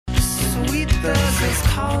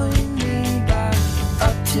calling me back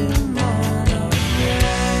up to Monterey.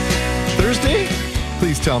 Thursday?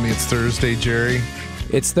 Please tell me it's Thursday, Jerry.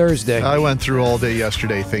 It's Thursday. I went through all day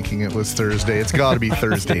yesterday thinking it was Thursday. It's got to be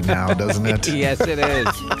Thursday now, doesn't it? Yes, it is.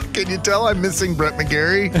 Can you tell I'm missing Brett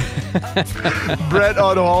McGarry? Brett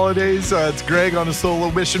on holidays. It's Greg on a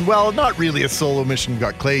solo mission. Well, not really a solo mission. We've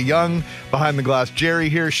got Clay Young, Behind the Glass Jerry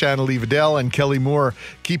here, Shanna Lee Vidal, and Kelly Moore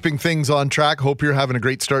keeping things on track. Hope you're having a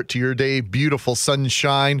great start to your day. Beautiful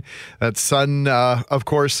sunshine. That sun, of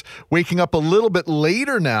course, waking up a little bit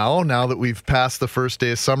later now that we've passed the first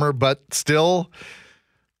day of summer, but still...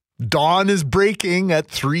 Dawn is breaking at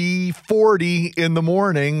 3:40 in the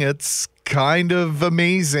morning. It's kind of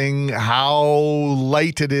amazing how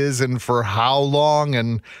light it is and for how long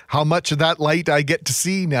and how much of that light I get to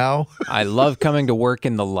see now. I love coming to work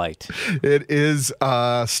in the light. It is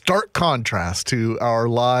a stark contrast to our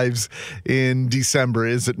lives in December,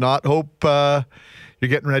 is it not? Hope you're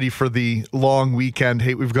getting ready for the long weekend.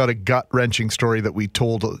 Hey, we've got a gut-wrenching story that we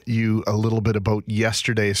told you a little bit about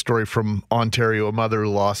yesterday. A story from Ontario, a mother who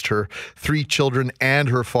lost her 3 children and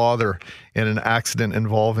her father in an accident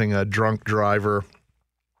involving a drunk driver.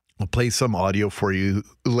 I'll play some audio for you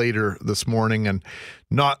later this morning, and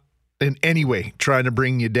not in any way trying to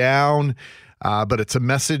bring you down, but it's a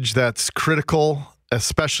message that's critical,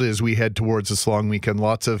 especially as we head towards this long weekend.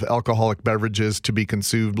 Lots of alcoholic beverages to be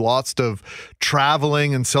consumed, lots of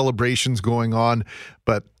traveling and celebrations going on.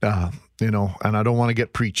 But, and I don't want to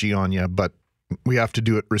get preachy on you, but we have to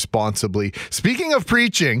do it responsibly. Speaking of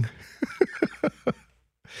preaching,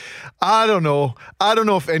 I don't know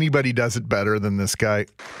if anybody does it better than this guy.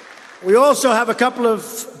 We also have a couple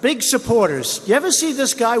of big supporters. You ever see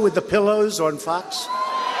this guy with the pillows on Fox?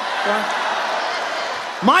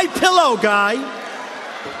 My pillow guy.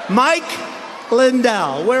 Mike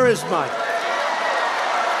Lindell. Where is Mike?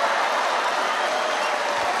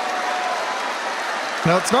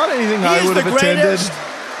 Now, it's not anything I would have attended.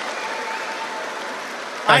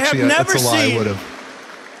 I have never that's a lie, I seen would have.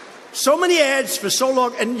 so many ads for so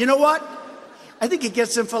long. And you know what? I think he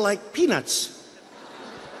gets them for like peanuts.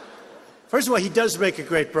 First of all, he does make a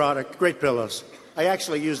great product, great pillows. I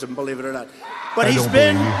actually use them, believe it or not. But he's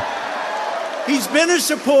been a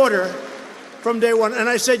supporter from day one. And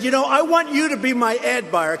I said, I want you to be my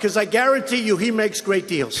ad buyer because I guarantee you he makes great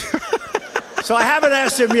deals. So I haven't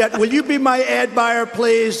asked him yet. Will you be my ad buyer,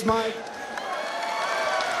 please, Mike?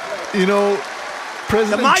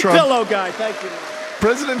 President My Trump... pillow guy. Thank you, Mike.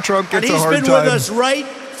 President Trump gets a hard time. And he's been with us right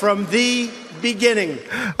from the beginning.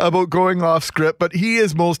 About going off script, but he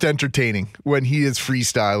is most entertaining when he is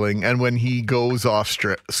freestyling and when he goes off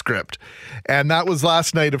script. And that was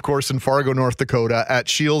last night, of course, in Fargo, North Dakota at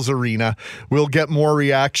Shields Arena. We'll get more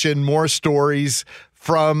reaction, more stories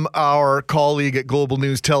from our colleague at Global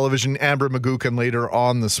News Television, Amber McGuckin, later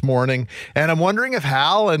on this morning. And I'm wondering if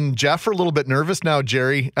Hal and Jeff are a little bit nervous now,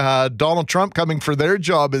 Jerry. Donald Trump coming for their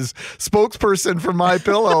job as spokesperson for My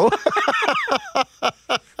Pillow.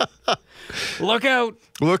 Look out.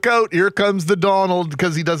 Look out. Here comes the Donald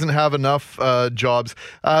because he doesn't have enough jobs.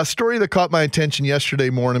 A story that caught my attention yesterday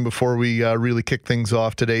morning before we really kick things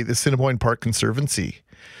off today, the Assiniboine Park Conservancy.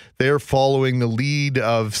 They're following the lead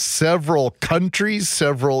of several countries,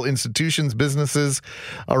 several institutions, businesses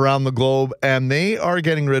around the globe, and they are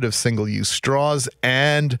getting rid of single-use straws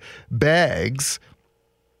and bags.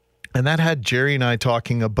 And that had Jerry and I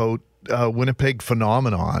talking about Winnipeg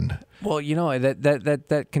phenomenon. Well,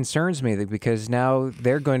 that concerns me because now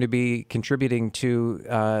they're going to be contributing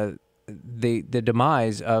to the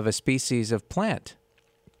demise of a species of plant.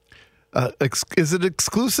 Is it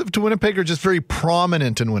exclusive to Winnipeg or just very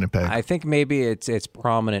prominent in Winnipeg? I think maybe it's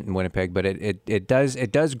prominent in Winnipeg, but it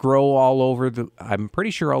does grow all over I'm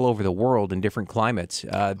pretty sure all over the world in different climates.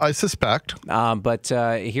 I suspect. But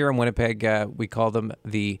here in Winnipeg, we call them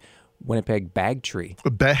the Winnipeg bag tree. A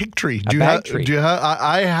bag tree.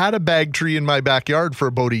 I had a bag tree in my backyard for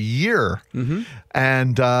about a year,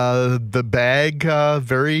 and the bag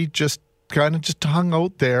very just hung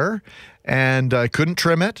out there, and I couldn't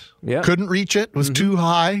trim it. Yeah. Couldn't reach it. It was too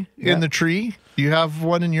high in the tree. Do you have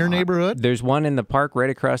one in your neighborhood? There's one in the park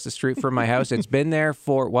right across the street from my house. It's been there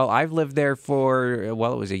I've lived there for, it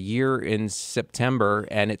was a year in September,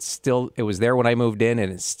 and it was there when I moved in,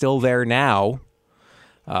 and it's still there now.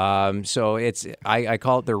 So I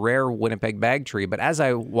call it the rare Winnipeg bag tree, but as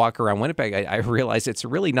I walk around Winnipeg, I realize it's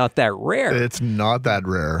really not that rare. It's not that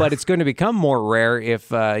rare. But it's going to become more rare if,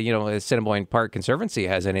 Assiniboine Park Conservancy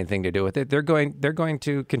has anything to do with it. They're going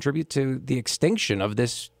to contribute to the extinction of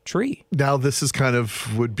this tree. Now, this is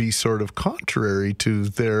would be sort of contrary to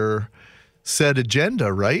their said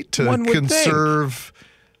agenda, right? To conserve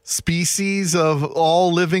species of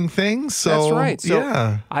all living things. So, That's right. So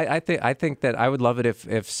yeah. I think that I would love it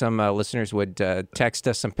if some listeners would text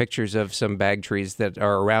us some pictures of some bag trees that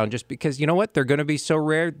are around, just because, you know what, they're going to be so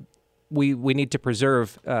rare. We need to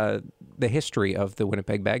preserve the history of the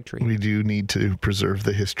Winnipeg bag tree. We do need to preserve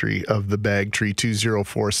the history of the bag tree.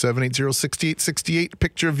 204-780-6868.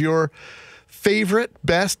 Picture of your favorite,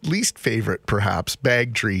 best, least favorite, perhaps,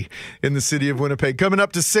 bag tree in the city of Winnipeg. Coming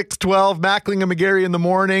up to 6:12, Mackling and McGarry in the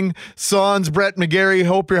morning. Sans, Brett McGarry,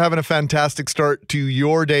 hope you're having a fantastic start to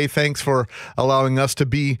your day. Thanks for allowing us to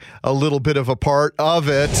be a little bit of a part of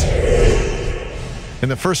it. In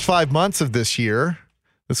the first 5 months of this year,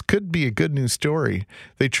 this could be a good news story.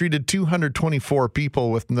 They treated 224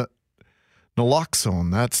 people with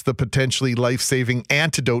naloxone. That's the potentially life-saving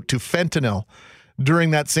antidote to fentanyl.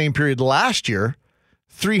 During that same period last year,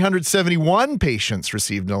 371 patients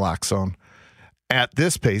received naloxone. At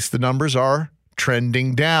this pace, the numbers are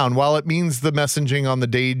trending down. While it means the messaging on the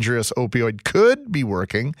dangerous opioid could be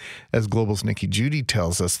working, as Global's Nikki Judy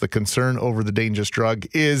tells us, the concern over the dangerous drug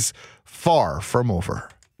is far from over.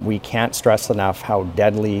 We can't stress enough how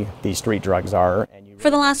deadly these street drugs are. For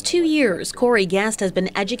the last 2 years, Corey Guest has been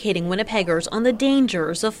educating Winnipeggers on the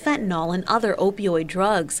dangers of fentanyl and other opioid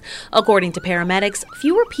drugs. According to paramedics,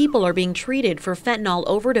 fewer people are being treated for fentanyl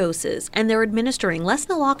overdoses, and they're administering less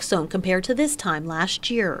naloxone compared to this time last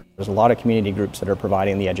year. There's a lot of community groups that are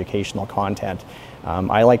providing the educational content.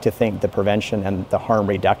 I like to think the prevention and the harm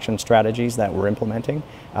reduction strategies that we're implementing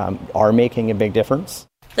are making a big difference.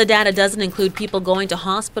 The data doesn't include people going to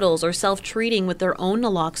hospitals or self-treating with their own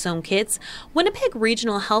naloxone kits. Winnipeg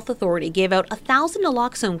Regional Health Authority gave out 1,000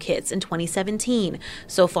 naloxone kits in 2017.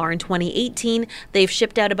 So far in 2018, they've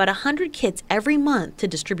shipped out about 100 kits every month to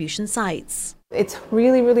distribution sites. It's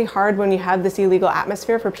really, really hard when you have this illegal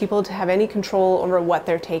atmosphere for people to have any control over what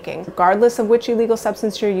they're taking. Regardless of which illegal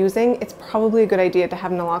substance you're using, it's probably a good idea to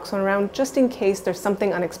have naloxone around just in case there's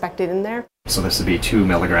something unexpected in there. So this would be 2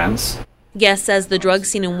 milligrams. Guest says the drug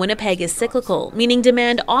scene in Winnipeg is cyclical, meaning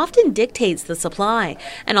demand often dictates the supply.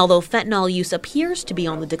 And although fentanyl use appears to be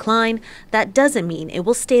on the decline, that doesn't mean it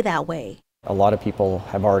will stay that way. A lot of people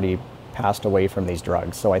have already passed away from these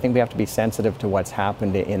drugs, so I think we have to be sensitive to what's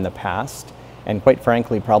happened in the past, and quite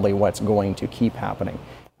frankly, probably what's going to keep happening.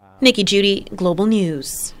 Nikki Judy, Global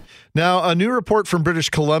News. Now, a new report from British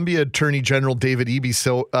Columbia Attorney General David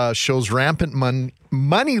Eby shows rampant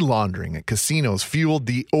money laundering at casinos fueled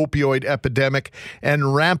the opioid epidemic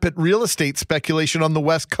and rampant real estate speculation on the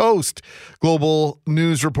West Coast. Global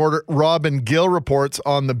News reporter Robin Gill reports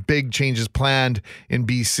on the big changes planned in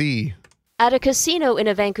BC. At a casino in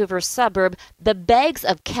a Vancouver suburb, the bags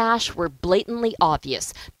of cash were blatantly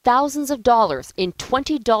obvious. Thousands of dollars in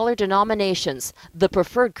 $20 denominations, the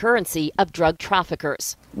preferred currency of drug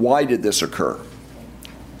traffickers. Why did this occur?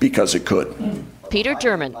 Because it could. Peter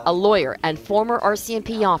German, a lawyer and former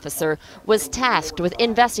RCMP officer, was tasked with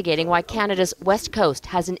investigating why Canada's West Coast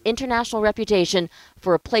has an international reputation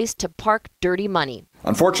for a place to park dirty money.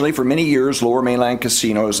 Unfortunately, for many years, Lower Mainland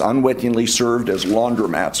casinos unwittingly served as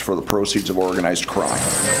laundromats for the proceeds of organized crime.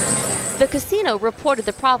 The casino reported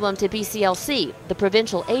the problem to BCLC, the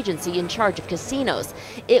provincial agency in charge of casinos.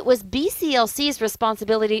 It was BCLC's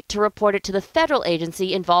responsibility to report it to the federal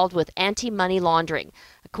agency involved with anti-money laundering.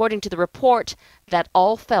 According to the report, that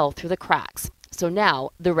all fell through the cracks. So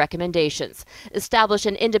now, the recommendations. Establish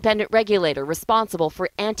an independent regulator responsible for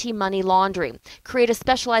anti-money laundering. Create a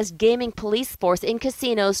specialized gaming police force in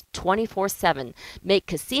casinos 24/7. Make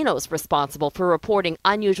casinos responsible for reporting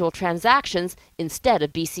unusual transactions instead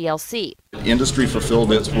of BCLC. Industry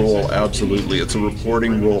fulfilled its role, absolutely. It's a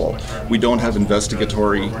reporting role. We don't have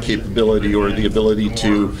investigatory capability or the ability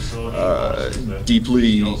to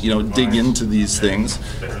deeply, dig into these things.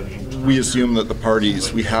 We assume that the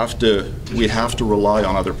parties, we have to rely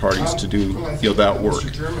on other parties to do that work,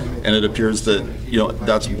 and it appears that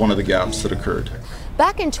that's one of the gaps that occurred.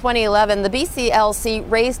 Back in 2011, the BCLC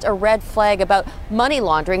raised a red flag about money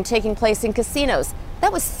laundering taking place in casinos.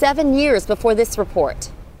 That was 7 years before this report.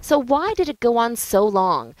 So why did it go on so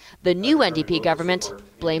long? The new NDP government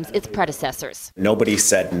blames its predecessors. Nobody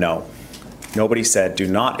said no. Nobody said do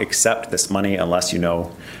not accept this money unless you know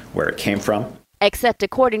where it came from. Except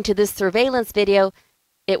according to this surveillance video,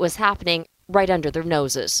 it was happening right under their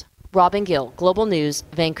noses. Robin Gill, Global News,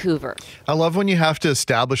 Vancouver. I love when you have to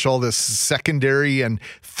establish all this secondary and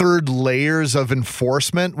third layers of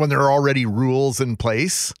enforcement when there are already rules in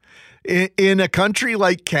place. In a country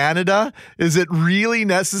like Canada, is it really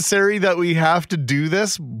necessary that we have to do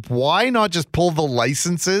this? Why not just pull the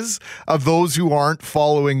licenses of those who aren't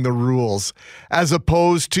following the rules, as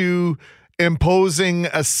opposed to imposing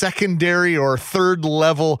a secondary or third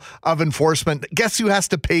level of enforcement. Guess who has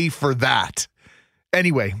to pay for that?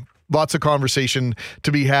 Anyway, lots of conversation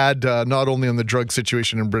to be had, not only on the drug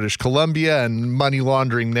situation in British Columbia and money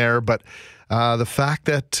laundering there, but the fact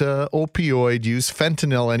that opioid use,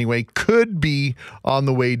 fentanyl anyway, could be on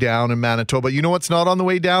the way down in Manitoba. You know what's not on the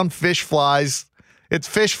way down? Fish flies. It's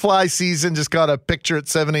fish fly season. Just got a picture at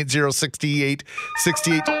 780-6868.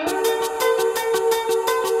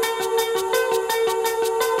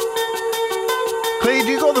 Clay, do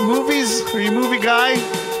you go to the movies? Are you a movie guy?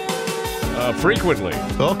 Frequently.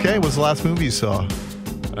 Okay, what's the last movie you saw?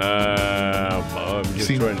 I'm just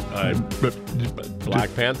trying.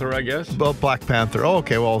 Black Panther, I guess. Well, Black Panther. Oh,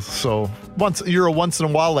 okay. Well, so you're a once in a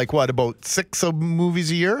while, like what? About 6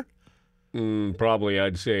 movies a year? Probably,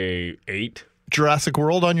 I'd say 8. Jurassic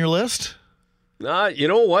World on your list? You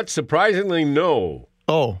know what? Surprisingly, no.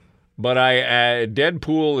 Oh, but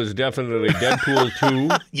Deadpool is definitely Deadpool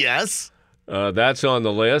 2. Yes, that's on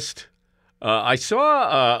the list. I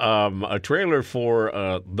saw a trailer for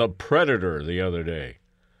The Predator the other day.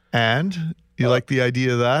 And you like the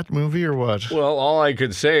idea of that movie or what? Well, all I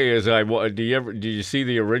could say is, did you see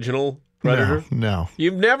the original Predator? No.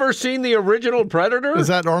 You've never seen the original Predator? Is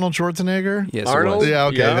that Arnold Schwarzenegger? Yes, Arnold? Yeah,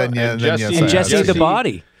 okay. Then Jesse the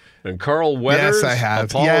Body. And Carl Weathers. Yes, I have.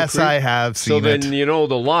 Apollo Yes, Creed. I have seen it. it. So then you know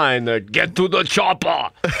the line that, "Get to the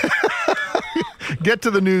chopper." Get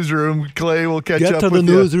to the newsroom, Clay. We'll catch up with you. Get to the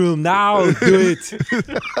newsroom now. Do it.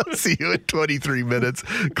 I'll see you in 23 minutes.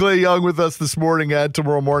 Clay Young with us this morning and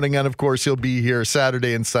tomorrow morning. And, of course, he'll be here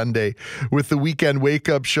Saturday and Sunday with the Weekend Wake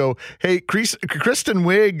Up Show. Hey, Kristen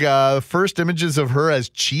Wiig, first images of her as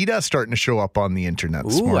Cheetah starting to show up on the internet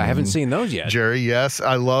this morning. I haven't seen those yet. Jerry, yes.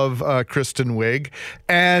 I love Kristen Wiig.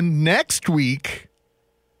 And next week,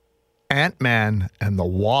 Ant-Man and the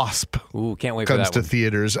Wasp can't wait for comes that to one.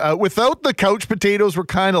 theaters. Without the couch potatoes, we're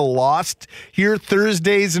kind of lost here.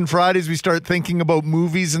 Thursdays and Fridays, we start thinking about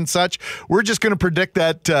movies and such. We're just going to predict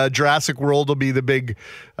that Jurassic World will be the big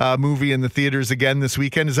movie in the theaters again this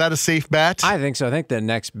weekend. Is that a safe bet? I think so. I think the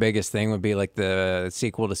next biggest thing would be like the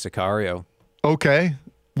sequel to Sicario. Okay.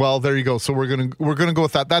 Well, there you go. So we're gonna go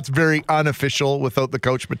with that. That's very unofficial without the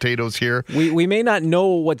couch potatoes here. We may not know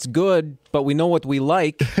what's good, but we know what we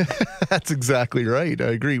like. That's exactly right.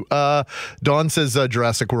 I agree. Dawn says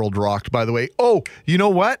Jurassic World rocked, by the way. Oh, you know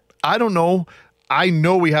what? I don't know. I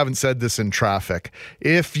know we haven't said this in traffic.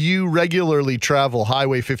 If you regularly travel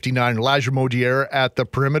Highway 59, Lagimodiere at the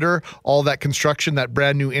perimeter, all that construction, that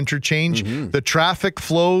brand new interchange, the traffic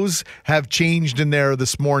flows have changed in there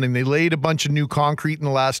this morning. They laid a bunch of new concrete in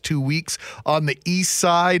the last 2 weeks on the east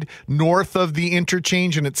side, north of the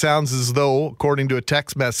interchange, and it sounds as though, according to a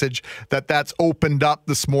text message, that's opened up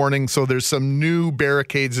this morning. So there's some new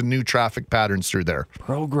barricades and new traffic patterns through there.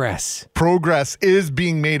 Progress is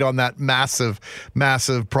being made on that massive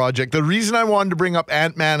project. The reason I wanted to bring up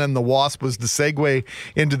Ant-Man and the Wasp was to segue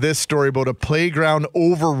into this story about a playground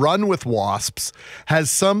overrun with wasps. Has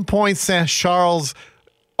some Point Saint-Charles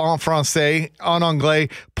en français, en anglais,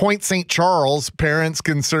 Point St. Charles, parents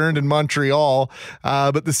concerned in Montreal.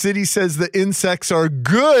 But the city says the insects are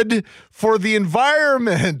good for the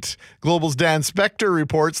environment. Global's Dan Spector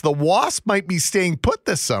reports the wasp might be staying put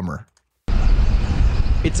this summer.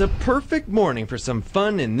 It's a perfect morning for some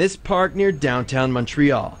fun in this park near downtown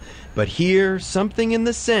Montreal. But here, something in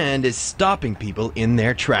the sand is stopping people in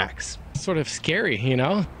their tracks. Sort of scary, you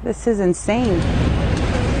know? This is insane.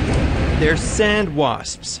 They're sand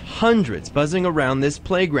wasps, hundreds buzzing around this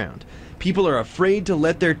playground. People are afraid to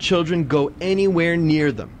let their children go anywhere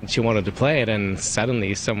near them. She wanted to play it, and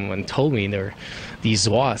suddenly someone told me there were these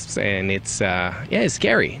wasps, and it's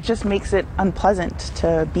scary. It just makes it unpleasant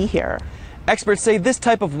to be here. Experts say this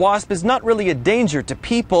type of wasp is not really a danger to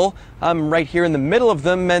people. I'm right here in the middle of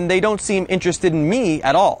them, and they don't seem interested in me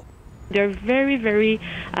at all. They're very, very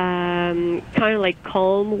kind of like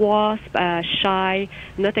calm wasp, shy,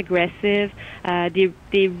 not aggressive.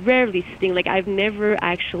 They rarely sting. Like, I've never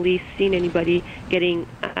actually seen anybody getting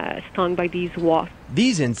stung by these wasps.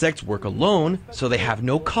 These insects work alone, so they have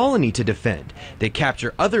no colony to defend. They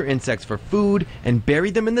capture other insects for food and bury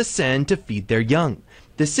them in the sand to feed their young.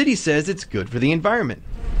 The city says it's good for the environment.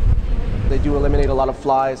 They do eliminate a lot of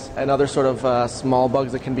flies and other sort of small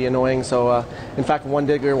bugs that can be annoying. So, in fact, one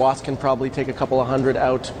digger wasp can probably take a couple of hundred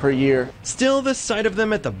out per year. Still, the sight of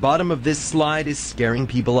them at the bottom of this slide is scaring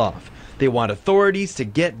people off. They want authorities to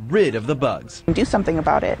get rid of the bugs. Do something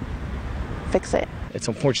about it. Fix it. It's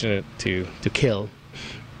unfortunate to kill,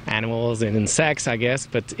 animals and insects, I guess,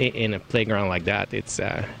 but in a playground like that, it's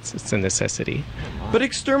a necessity. But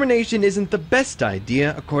extermination isn't the best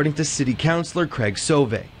idea, according to City Councillor Craig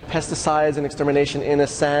Sauvé. Pesticides and extermination in a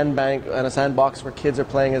sandbank and a sandbox where kids are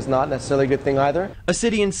playing is not necessarily a good thing either. A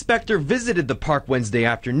city inspector visited the park Wednesday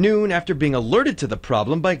afternoon after being alerted to the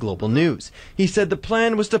problem by Global News. He said the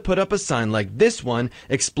plan was to put up a sign like this one,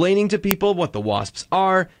 explaining to people what the wasps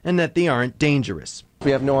are and that they aren't dangerous. We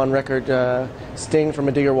have no on-record sting from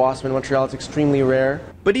a digger wasp in Montreal. It's extremely rare.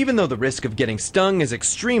 But even though the risk of getting stung is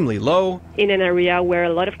extremely low, in an area where a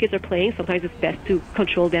lot of kids are playing, sometimes it's best to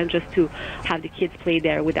control them, just to have the kids play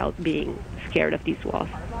there without being scared of these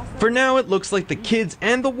wasps. For now, it looks like the kids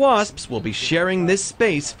and the wasps will be sharing this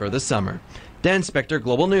space for the summer. Dan Spector,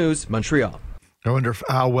 Global News, Montreal. I wonder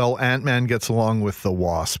how well Ant-Man gets along with the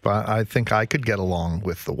wasp. I think I could get along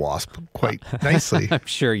with the wasp quite nicely. I'm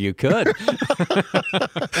sure you could.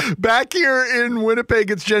 Back here in Winnipeg,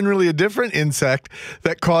 it's generally a different insect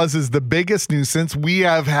that causes the biggest nuisance. We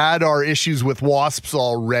have had our issues with wasps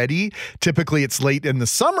already. Typically, it's late in the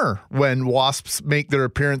summer when wasps make their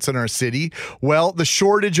appearance in our city. Well, the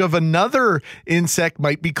shortage of another insect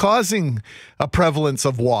might be causing a prevalence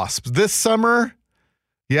of wasps. This summer,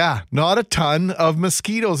 yeah, not a ton of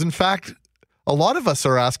mosquitoes. In fact, a lot of us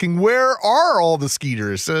are asking, where are all the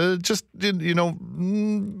skeeters?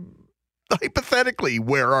 Hypothetically,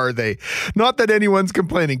 where are they? Not that anyone's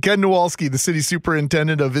complaining. Ken Nowalski, the city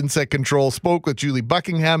superintendent of insect control, spoke with Julie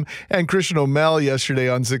Buckingham and Christian O'Mell yesterday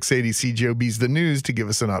on 680 CJOB's The News to give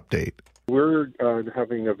us an update. We're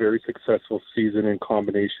having a very successful season in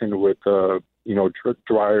combination with,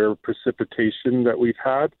 drier precipitation that we've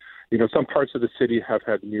had. Some parts of the city have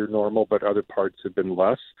had near normal, but other parts have been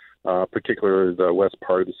less. Particularly the west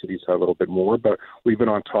part of the city's had a little bit more. But we've been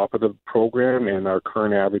on top of the program, and our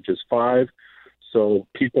current average is 5. So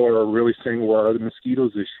people are really saying, where are the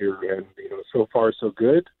mosquitoes this year? And, so far so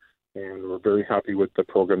good. And we're very happy with the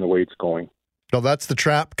program, the way it's going. Well, that's the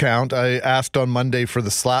trap count. I asked on Monday for the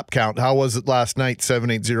slap count. How was it last night?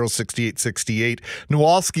 780-6868.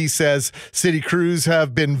 Nowalski says city crews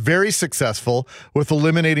have been very successful with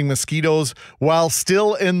eliminating mosquitoes while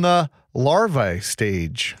still in the larvae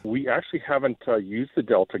stage. We actually haven't used the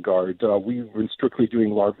Delta Guard. We've been strictly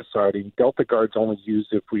doing larviciding. Delta Guard's only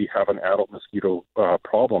used if we have an adult mosquito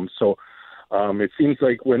problem. So it seems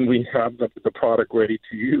like when we have the product ready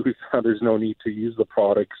to use, there's no need to use the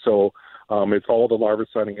product. So it's all the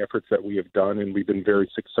larviciding efforts that we have done, and we've been very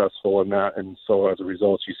successful in that. And so as a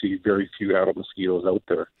result, you see very few adult mosquitoes out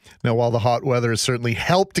there. Now, while the hot weather has certainly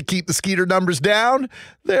helped to keep the skeeter numbers down,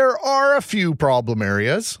 there are a few problem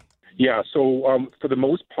areas. Yeah, so for the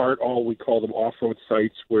most part, all we call them off-road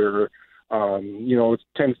sites where, it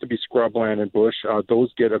tends to be scrubland and bush.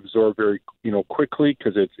 Those get absorbed very, quickly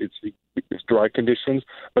because it's dry conditions.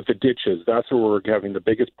 But the ditches, that's where we're having the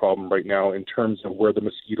biggest problem right now in terms of where the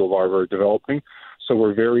mosquito larvae are developing. So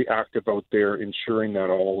we're very active out there ensuring that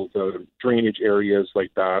all of the drainage areas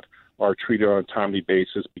like that are treated on a timely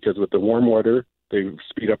basis, because with the warm weather, they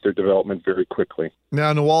speed up their development very quickly.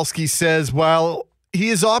 Now, Nowalski says, while he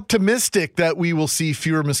is optimistic that we will see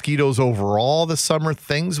fewer mosquitoes overall this summer,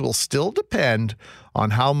 things will still depend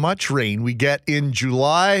on how much rain we get in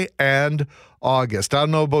July and August. I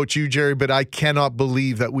don't know about you, Jerry, but I cannot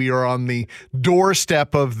believe that we are on the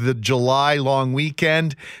doorstep of the July long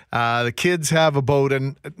weekend. The kids have about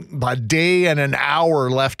a day and an hour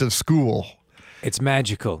left of school. It's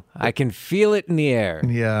magical. I can feel it in the air.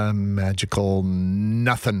 Yeah, magical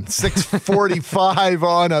nothing. 6:45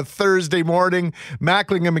 on a Thursday morning.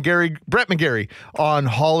 Mackling and McGarry, Brett McGarry on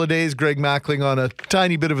holidays. Greg Mackling on a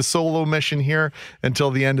tiny bit of a solo mission here until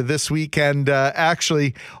the end of this week. And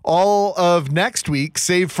actually, all of next week,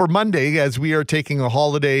 save for Monday, as we are taking a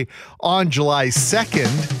holiday on July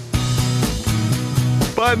 2nd.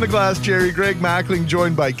 Behind the glass, Jerry, Greg Mackling,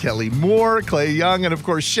 joined by Kelly Moore, Clay Young, and of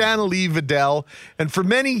course, Shanna-Lee Vidal. And for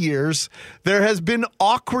many years, there has been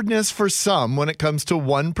awkwardness for some when it comes to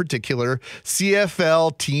one particular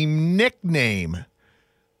CFL team nickname.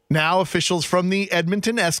 Now, officials from the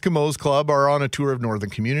Edmonton Eskimos Club are on a tour of northern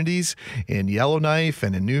communities in Yellowknife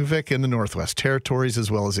and in Nunavut in the Northwest Territories,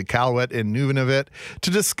 as well as Iqaluit and Nunavut,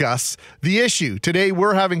 to discuss the issue. Today,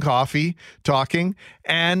 we're having coffee, talking,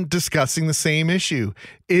 and discussing the same issue.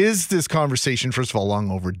 Is this conversation, first of all,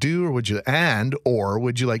 long overdue, or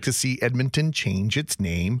would you like to see Edmonton change its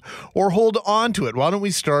name or hold on to it? Why don't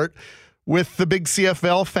we start with the big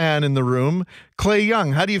CFL fan in the room, Clay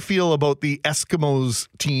Young? How do you feel about the Eskimos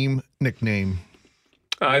team nickname?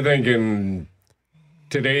 I think in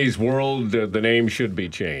today's world, the name should be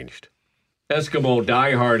changed. Diehard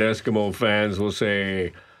Eskimo fans will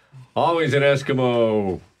say, always an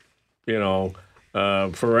Eskimo,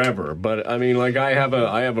 forever. But I mean, like I have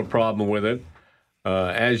a problem with it.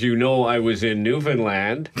 As you know, I was in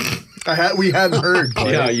Newfoundland. We hadn't heard.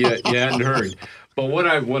 Yeah, you hadn't heard. But what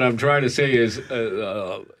I'm trying to say is,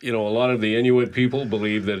 a lot of the Inuit people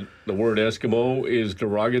believe that the word Eskimo is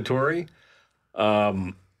derogatory.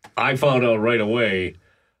 I found out right away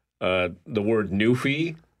the word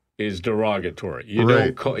Newfie is derogatory. You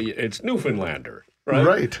don't call it's Newfoundlander, right?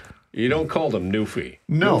 Right. You don't call them Newfie.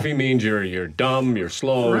 No. Newfie means you're dumb, you're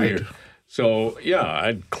slow. Right. So,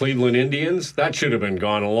 Cleveland Indians, that should have been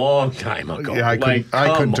gone a long time ago. Yeah, I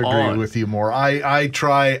couldn't agree on. with you more. I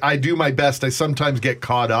do my best. I sometimes get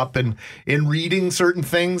caught up in reading certain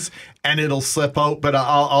things, and it'll slip out, but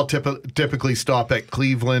I'll typically stop at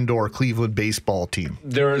Cleveland or Cleveland baseball team.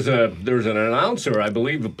 There's an announcer, I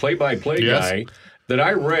believe, the play-by-play guy, that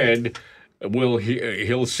I read.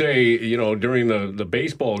 He'll say, during the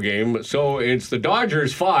baseball game, so it's the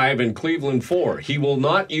Dodgers 5 and Cleveland 4. He will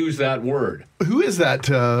not use that word. Who is that,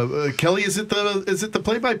 Kelly? Is it the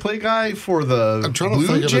play-by-play guy for the I'm trying Blue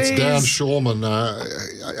to think Jays? if it's Dan Schulman.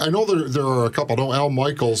 I know there are a couple. I know Al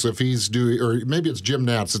Michaels, if he's doing, or maybe it's Jim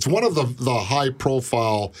Nantz. It's one of the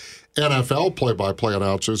high-profile NFL play-by-play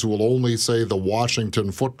announcers who will only say the Washington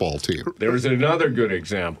football team. There's another good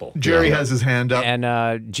example. Jerry has his hand up.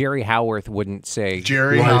 And Jerry Howarth wouldn't say.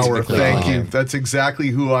 Jerry Howarth, thank you. That's exactly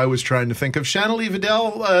who I was trying to think of. Shanley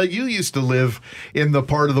Vidal, you used to live in the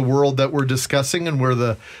part of the world that we're discussing and where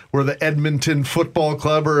the Edmonton Football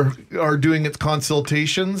Club are doing its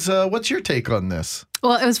consultations. What's your take on this?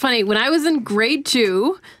 Well, it was funny. When I was in grade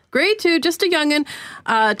two, just a youngin',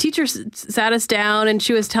 teacher sat us down and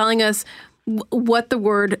she was telling us what the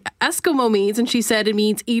word Eskimo means. And she said it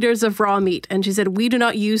means eaters of raw meat. And she said, we do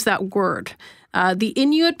not use that word. The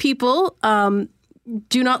Inuit people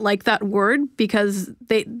do not like that word because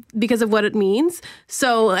of what it means.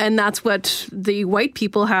 So, and that's what the white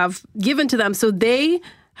people have given to them. So they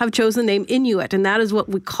have chosen the name Inuit, and that is what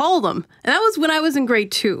we call them. And that was when I was in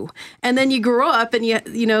grade 2. And then you grow up and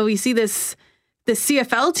you see this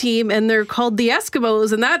CFL team and they're called the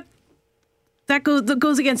Eskimos, and that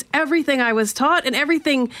goes against everything I was taught and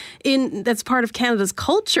everything that's part of Canada's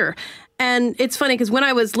culture. And it's funny because when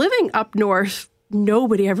I was living up north,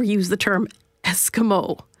 nobody ever used the term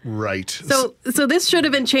Eskimo. Right. So this should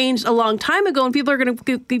have been changed a long time ago, and people are going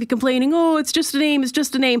to be complaining, oh, it's just a name, it's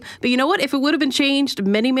just a name. But you know what? If it would have been changed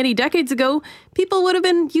many, many decades ago, people would have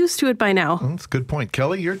been used to it by now. Well, that's a good point.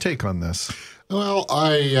 Kelly, your take on this? Well,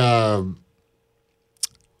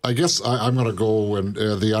 I guess I'm going to go in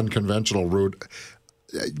the unconventional route.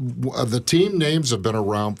 The team names have been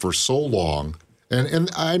around for so long, and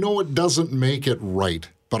I know it doesn't make it right,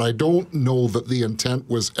 but I don't know that the intent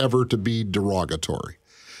was ever to be derogatory.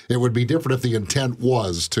 It would be different if the intent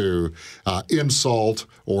was to insult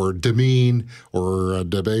or demean or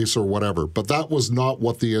debase or whatever, but that was not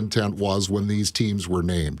what the intent was when these teams were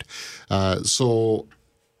named. So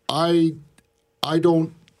I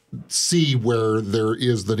don't see where there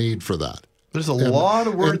is the need for that. There's a lot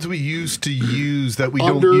of words we used to use that we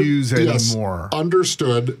don't use anymore. Yes,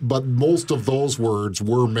 understood, but most of those words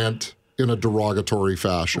were meant in a derogatory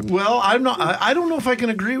fashion. Well, I don't know if I can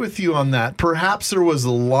agree with you on that. Perhaps there was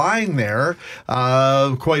a line there.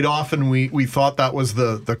 Quite often we thought that was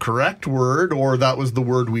the correct word, or that was the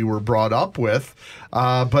word we were brought up with.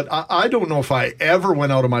 But I don't know if I ever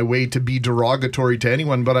went out of my way to be derogatory to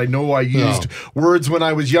anyone, but I know I used words when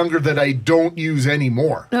I was younger that I don't use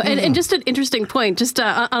anymore. No, and just an interesting point, just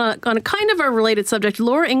on a kind of a related subject,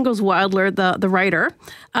 Laura Ingalls Wilder, the writer,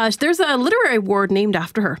 there's a literary award named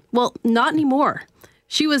after her. Well, not anymore.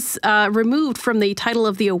 She was removed from the title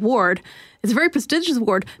of the award. It's a very prestigious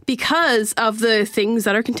award because of the things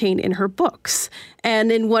that are contained in her books.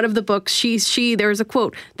 And in one of the books, there's a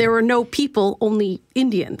quote, "There were no people, only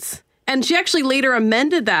Indians." And she actually later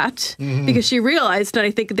amended that because she realized, and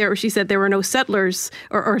I think she said there were no settlers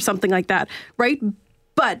or something like that, right?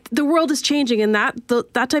 But the world is changing, and that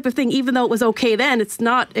type of thing, even though it was okay then, it's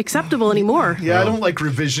not acceptable anymore. Yeah, I don't like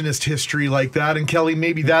revisionist history like that. And Kelly,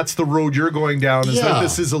 maybe that's the road you're going down, is that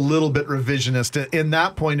this is a little bit revisionist in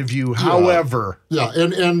that point of view. However. Yeah,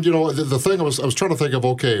 and the thing I was trying to think of,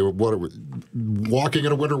 okay, walking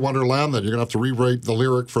in a winter wonderland, then you're going to have to rewrite the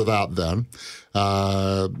lyric for that then.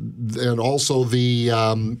 And also there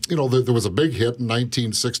was a big hit in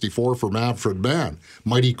 1964 for Manfred Mann,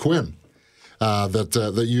 Mighty Quinn.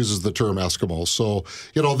 That uses the term Eskimo. So,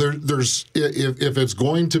 there's if it's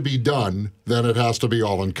going to be done, then it has to be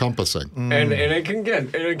all encompassing. And it can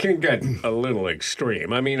get a little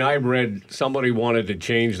extreme. I mean, I read somebody wanted to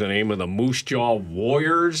change the name of the Moose Jaw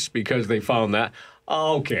Warriors because they found that.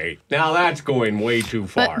 Okay, now that's going way too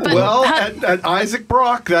far. Well, at Isaac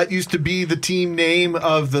Brock, that used to be the team name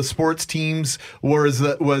of the sports teams was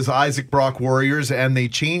Isaac Brock Warriors, and they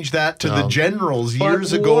changed that to the Generals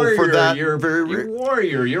years ago for that. You're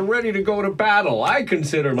warrior. You're ready to go to battle. I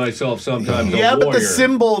consider myself sometimes a yeah, warrior. but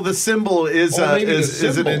the symbol is maybe the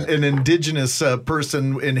is an indigenous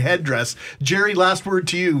person in headdress. Jerry, last word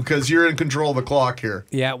to you because you're in control of the clock here.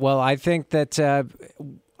 Yeah, well, I think that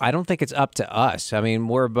I don't think it's up to us. I mean,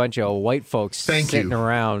 we're a bunch of white folks sitting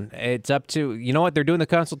around. It's up to, you know what, they're doing the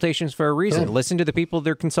consultations for a reason. Yeah. Listen to the people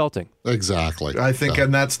they're consulting. Exactly. I think,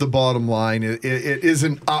 and that's the bottom line. It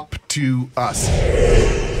isn't up to us.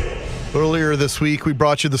 Earlier this week, we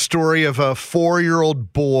brought you the story of a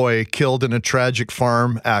 4-year-old boy killed in a tragic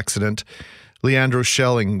farm accident. Leandro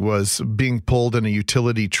Schelling was being pulled in a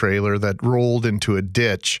utility trailer that rolled into a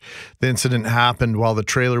ditch. The incident happened while the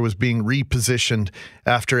trailer was being repositioned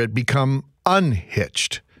after it had become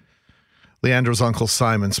unhitched. Leandro's uncle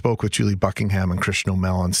Simon spoke with Julie Buckingham and Christian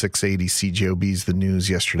O'Mell on 680 CJOB's The News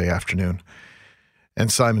yesterday afternoon.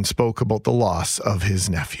 And Simon spoke about the loss of his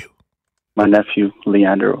nephew. My nephew,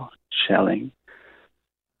 Leandro Schelling,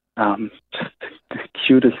 the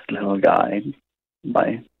cutest little guy.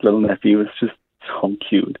 My little nephew was just so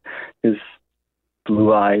cute. His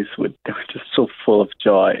blue eyes they were just so full of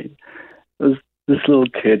joy. It was this little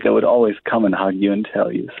kid that would always come and hug you and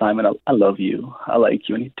tell you, Simon, I love you. I like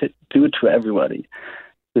you. And he'd do it to everybody.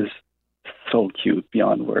 Just so cute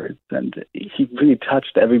beyond words. And he really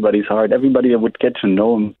touched everybody's heart. Everybody that would get to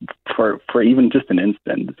know him for even just an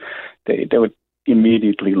instant, they would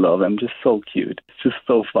immediately love him. Just so cute. It's just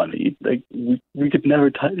so funny. Like we could never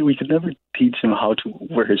teach him how to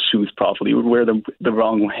wear his shoes properly. He would wear them the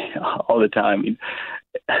wrong way all the time.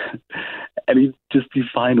 And he'd just be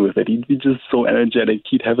fine with it. He'd be just so energetic.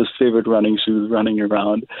 He'd have his favorite running shoes running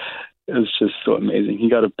around. It was just so amazing. He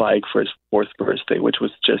got a bike for his 4th birthday, which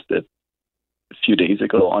was just a few days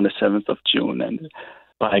ago on the 7th of June. And the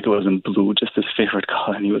bike was in blue, just his favorite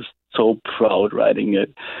color. And he was so proud riding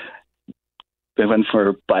it. I went for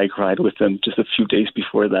a bike ride with him just a few days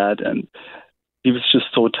before that, and he was just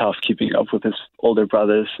so tough keeping up with his older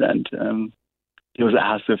brothers. And he was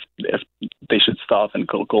asked if they should stop and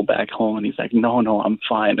go back home, and he's like, no, I'm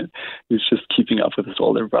fine. And he was just keeping up with his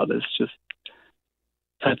older brothers. Just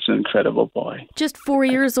such an incredible boy. Just 4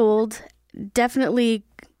 years old, definitely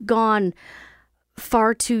gone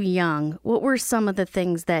far too young. What were some of the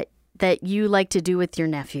things that you like to do with your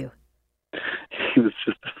nephew? He was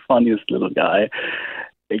just the funniest little guy.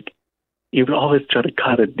 Like, he would always try to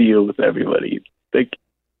cut a deal with everybody. Like,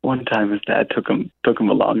 one time his dad took him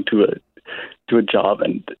along to a job,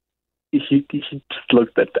 and he just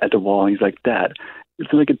looked at the wall, and he's like, Dad,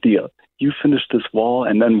 it's like a deal. You finish this wall,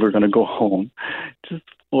 and then we're going to go home. Just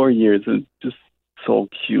 4 years, and just so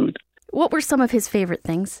cute. What were some of his favorite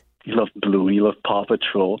things? He loved Blue, and he loved Paw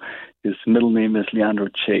Patrol. His middle name is Leandro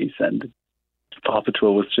Chase, and Paw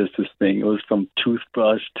Patrol was just his thing. It was from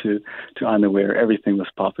toothbrush to underwear. Everything was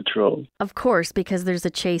Paw Patrol. Of course, because there's a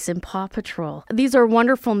chase in Paw Patrol. These are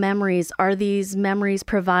wonderful memories. Are these memories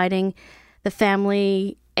providing the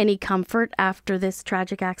family any comfort after this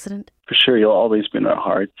tragic accident? For sure, you'll always be in our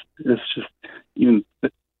hearts. It's just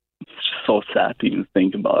so sad to even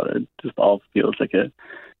think about it. It just all feels like a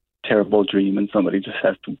terrible dream, and somebody just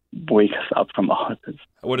has to wake us up from all of this.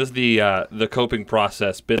 What has the coping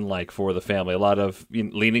process been like for the family? A lot of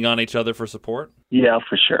leaning on each other for support? Yeah,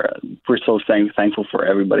 for sure. We're so thankful for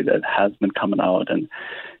everybody that has been coming out and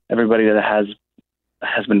everybody that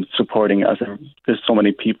has been supporting us. There's so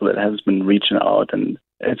many people that has been reaching out, and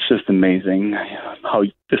it's just amazing how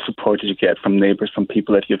the support that you get from neighbors, from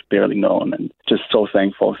people that you've barely known, and just so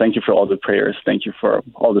thankful. Thank you for all the prayers. Thank you for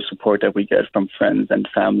all the support that we get from friends and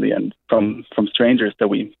family and from strangers that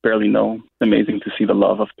we barely know. It's amazing to see the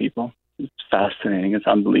love of people. It's fascinating. It's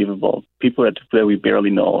unbelievable. People that we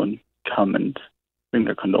barely know and come and bring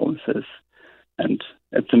their condolences. And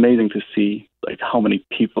it's amazing to see like how many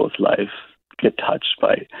people's life get touched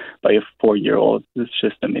by a 4-year-old. It's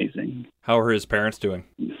just amazing. How are his parents doing?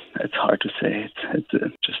 It's hard to say.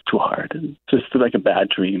 It's just too hard. It's just like a bad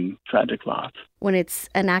dream, tragic loss. When it's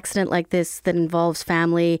an accident like this that involves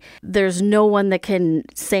family, there's no one that can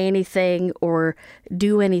say anything or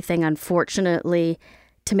do anything, unfortunately,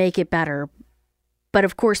 to make it better. But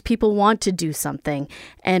of course, people want to do something,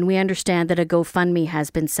 and we understand that a GoFundMe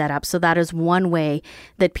has been set up. So that is one way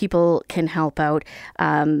that people can help out.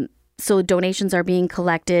 So donations are being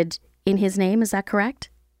collected in his name, is that correct?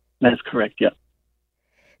 That's correct, yeah.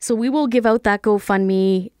 So we will give out that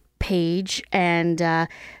GoFundMe page, and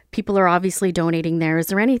people are obviously donating there. Is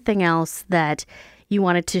there anything else that you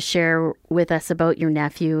wanted to share with us about your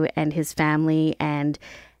nephew and his family and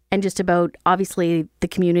just about, obviously, the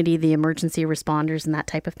community, the emergency responders and that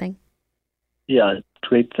type of thing? Yeah,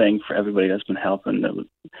 great thing for everybody that's been helping.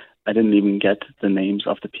 I didn't even get the names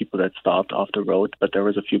of the people that stopped off the road, but there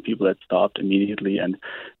was a few people that stopped immediately and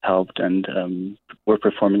helped and were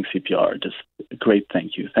performing CPR. Just a great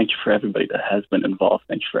thank you. Thank you for everybody that has been involved.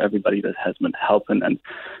 Thank you for everybody that has been helping and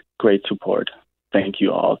great support. Thank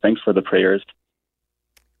you all. Thanks for the prayers.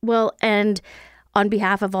 Well, and on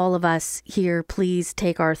behalf of all of us here, please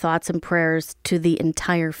take our thoughts and prayers to the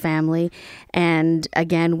entire family. And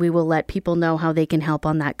again, we will let people know how they can help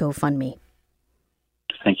on that GoFundMe.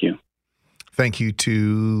 Thank you. Thank you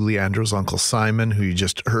to Leandro's Uncle Simon, who you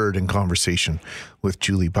just heard in conversation with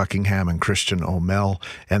Julie Buckingham and Christian O'Mell.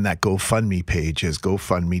 And that GoFundMe page is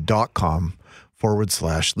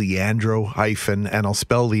gofundme.com/Leandro hyphen, and I'll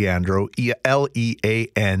spell Leandro, Leandro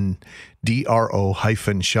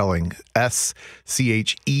hyphen Schelling,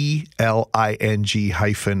 SCHELING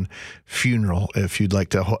hyphen funeral. If you'd like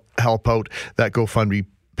to help out, that GoFundMe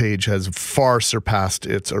page has far surpassed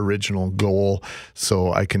its original goal.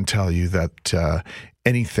 So I can tell you that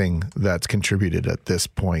anything that's contributed at this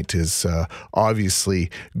point is obviously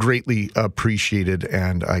greatly appreciated,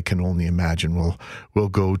 and I can only imagine will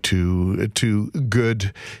go to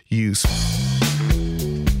good use.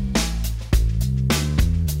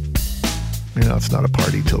 You know, it's not a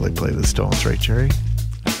party till they play the Stones, right, Jerry?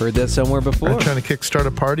 I've heard that somewhere before. Are you trying to kickstart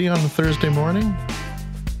a party on a Thursday morning?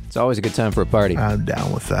 It's always a good time for a party. I'm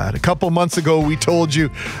down with that. A couple months ago, we told you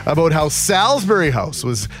about how Salisbury House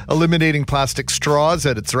was eliminating plastic straws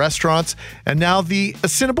at its restaurants, and now the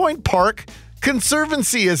Assiniboine Park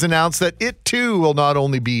Conservancy has announced that it too will not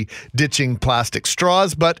only be ditching plastic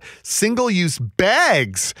straws, but single-use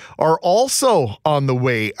bags are also on the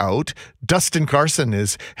way out. Dustin Carson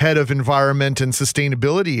is head of environment and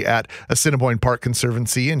sustainability at Assiniboine Park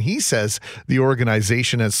Conservancy, and he says the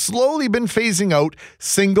organization has slowly been phasing out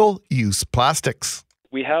single-use plastics.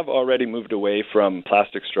 We have already moved away from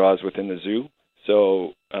plastic straws within the zoo,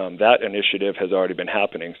 so that initiative has already been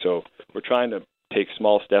happening. So we're trying to take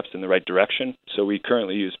small steps in the right direction. So we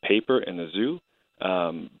currently use paper in the zoo,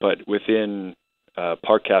 but within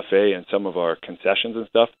Park Cafe and some of our concessions and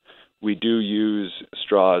stuff, we do use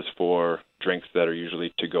straws for drinks that are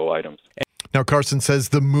usually to-go items. Now, Carson says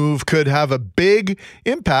the move could have a big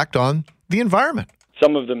impact on the environment.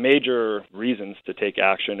 Some of the major reasons to take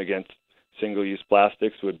action against single-use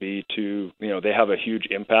plastics would be they have a huge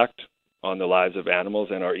impact on the lives of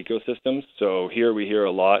animals and our ecosystems. So here we hear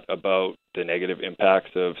a lot about the negative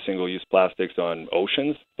impacts of single-use plastics on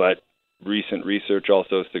oceans, but recent research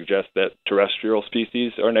also suggests that terrestrial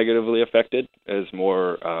species are negatively affected as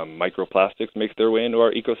more microplastics make their way into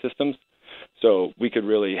our ecosystems. So we could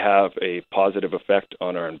really have a positive effect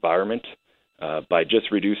on our environment by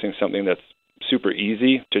just reducing something that's super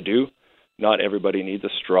easy to do. Not everybody needs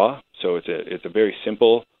a straw, so it's a very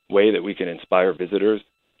simple way that we can inspire visitors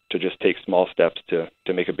to just take small steps to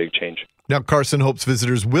make a big change. Now, Carson hopes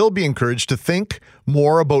visitors will be encouraged to think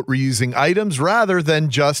more about reusing items rather than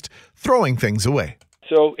just throwing things away.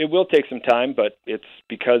 So it will take some time, but it's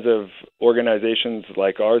because of organizations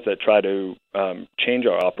like ours that try to change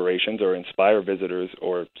our operations or inspire visitors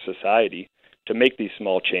or society to make these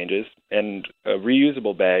small changes. And a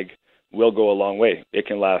reusable bag will go a long way. It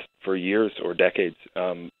can last for years or decades,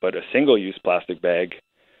 but a single-use plastic bag,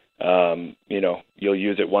 you'll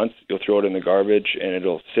use it once, you'll throw it in the garbage, and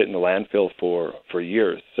it'll sit in the landfill for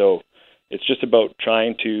years. So it's just about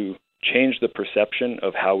trying to change the perception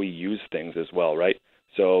of how we use things as well, right?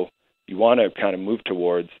 So you want to kind of move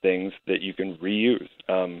towards things that you can reuse.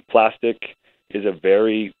 Plastic is a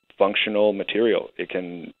very functional material. It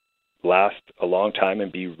can last a long time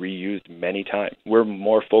and be reused many times. We're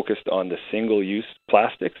more focused on the single-use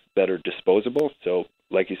plastics that are disposable. So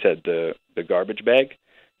like you said, the garbage bag,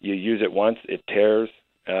 you use it once, it tears,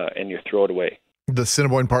 and you throw it away. The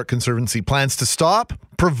Assiniboine Park Conservancy plans to stop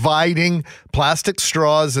providing plastic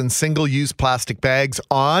straws and single-use plastic bags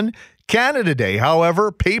on Canada Day.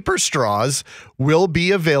 However, paper straws will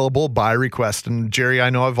be available by request. And Jerry, I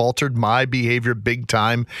know I've altered my behavior big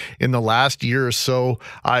time in the last year or so.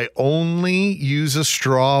 I only use a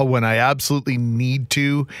straw when I absolutely need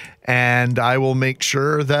to, and I will make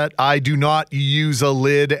sure that I do not use a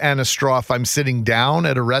lid and a straw if I'm sitting down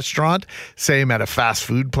at a restaurant. Say I'm at a fast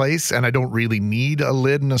food place and I don't really need a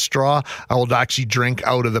lid and a straw. I will actually drink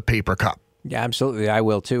out of the paper cup. Yeah, absolutely. I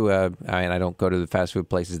will too. I don't go to the fast food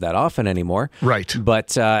places that often anymore. Right.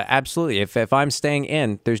 But absolutely, if I'm staying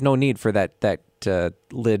in, there's no need for that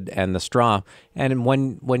lid and the straw. And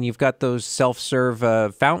when you've got those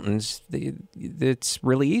self-serve fountains, it's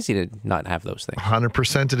really easy to not have those things.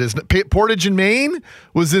 100% it is. Portage in Maine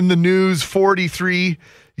was in the news 46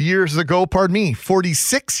 years ago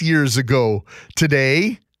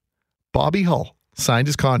today. Bobby Hull signed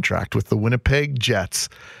his contract with the Winnipeg Jets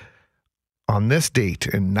on this date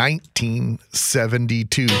in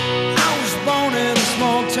 1972. I was born in a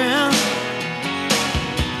small town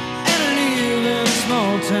and I live in a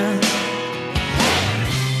small town.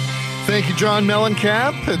 Thank you, John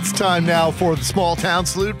Mellencamp. It's time now for the Small Town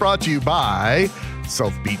Salute, brought to you by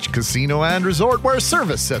South Beach Casino and Resort, where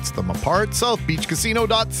service sets them apart.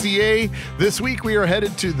 southbeachcasino.ca. This week we are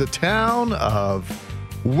headed to the town of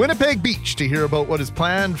Winnipeg Beach to hear about what is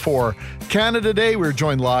planned for Canada Day. We're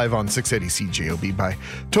joined live on 680 CJOB by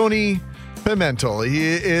Tony Pimentel. He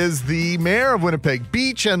is the mayor of Winnipeg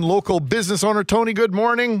Beach and local business owner. Tony, good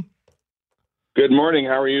morning. Good morning.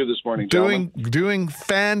 How are you this morning, gentlemen? Doing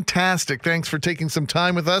fantastic. Thanks for taking some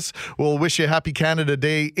time with us. We'll wish you a happy Canada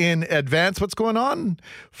Day in advance. What's going on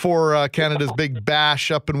for Canada's Big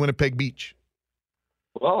Bash up in Winnipeg Beach?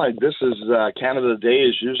 Well, this is Canada Day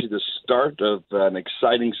is usually the start of an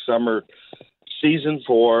exciting summer season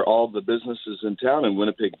for all the businesses in town in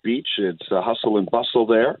Winnipeg Beach. It's hustle and bustle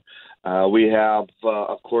there. We have,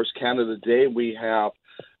 of course, Canada Day. We have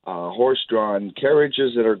horse-drawn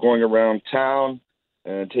carriages that are going around town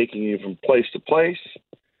and taking you from place to place.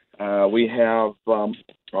 We have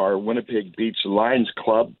our Winnipeg Beach Lions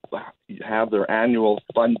Club have their annual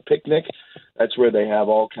fun picnic. That's where they have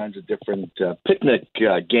all kinds of different picnic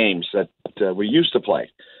games that we used to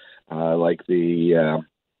play, like the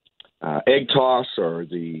egg toss or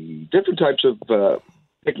the different types of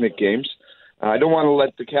picnic games. I don't want to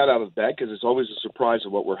let the cat out of the bag because it's always a surprise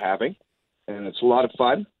of what we're having, and it's a lot of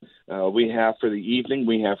fun. We have for the evening,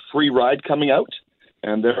 we have Free Ride coming out,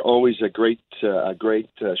 and they're always a great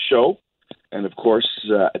show. And, of course,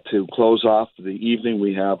 to close off the evening,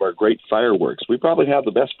 we have our great fireworks. We probably have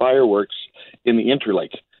the best fireworks in the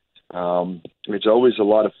Interlake. It's always a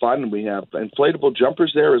lot of fun. We have inflatable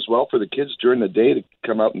jumpers there as well for the kids during the day to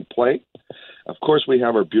come out and play. Of course, we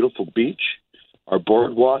have our beautiful beach, our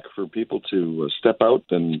boardwalk for people to step out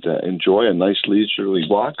and enjoy a nice leisurely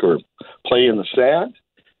walk or play in the sand.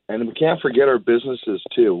 And we can't forget our businesses,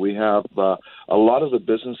 too. We have a lot of the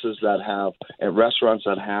businesses that have, and restaurants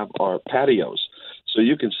that have our patios. So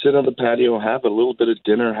you can sit on the patio, have a little bit of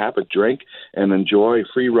dinner, have a drink, and enjoy a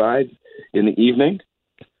free ride in the evening.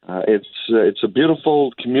 It's a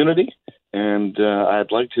beautiful community, and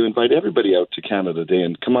I'd like to invite everybody out to Canada Day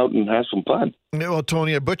and come out and have some fun. Well,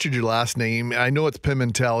 Tony, I butchered your last name. I know it's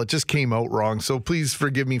Pimentel. It just came out wrong, so please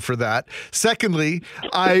forgive me for that. Secondly,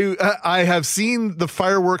 I have seen the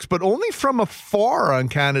fireworks, but only from afar on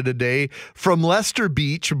Canada Day, from Lester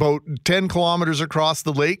Beach, about 10 kilometers across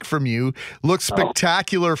the lake from you. Looks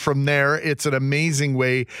spectacular from there. It's an amazing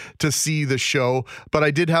way to see the show. But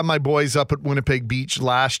I did have my boys up at Winnipeg Beach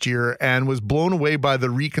last year and was blown away by the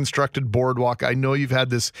reconstructed boardwalk. I know you've had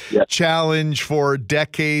this challenge for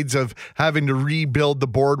decades of having to rebuild the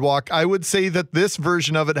boardwalk. I would say that this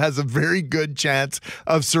version of it has a very good chance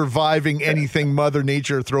of surviving anything Mother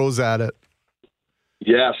Nature throws at it.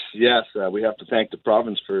 Yes. We have to thank the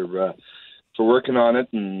province for working on it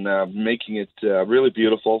and making it really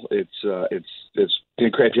beautiful. It's incredible.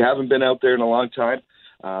 If you haven't been out there in a long time,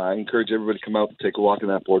 I encourage everybody to come out and take a walk on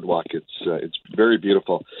that boardwalk. It's very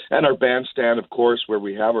beautiful. And our bandstand, of course, where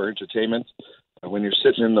we have our entertainment. When you're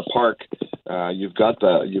sitting in the park, you've got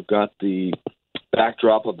the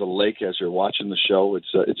backdrop of the lake as you're watching the show.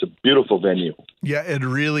 It's a beautiful venue. Yeah, it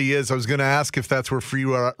really is. I was going to ask if that's where Free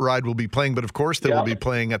Ride will be playing, but of course they will be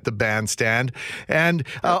playing at the bandstand and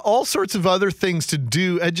all sorts of other things to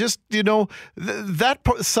do. And just, that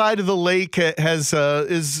side of the lake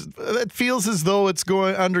it feels as though it's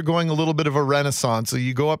undergoing a little bit of a renaissance. So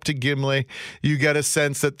you go up to Gimli, you get a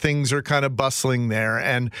sense that things are kind of bustling there.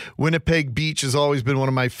 And Winnipeg Beach has always been one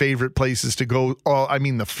of my favorite places to go.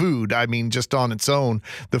 The food, just on its own.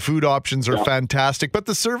 The food options are fantastic, but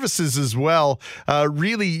the services as well.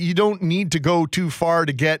 Really, you don't need to go too far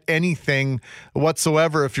to get anything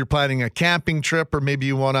whatsoever if you're planning a camping trip or maybe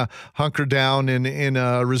you want to hunker down in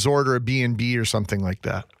a resort or a B&B or something like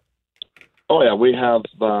that. Oh yeah, we have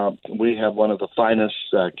one of the finest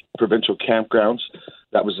provincial campgrounds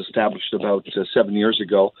that was established about 7 years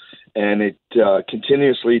ago, and it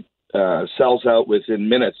continuously sells out within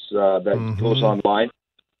minutes. That goes online.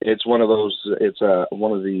 It's one of those. It's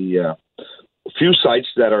one of the few sites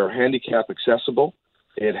that are handicap accessible.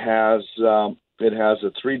 It has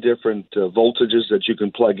 3 different voltages that you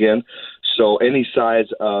can plug in, So any size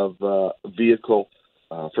of vehicle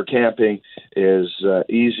for camping is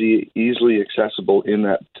easily accessible in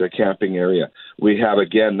that camping area. We have,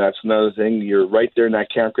 again, that's another thing. You're right there in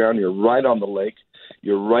that campground. You're right on the lake.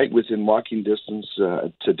 You're right within walking distance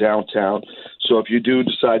to downtown. So if you do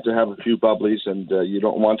decide to have a few bubblies and you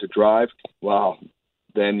don't want to drive, well,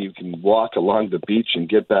 then you can walk along the beach and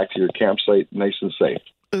get back to your campsite nice and safe.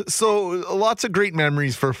 So lots of great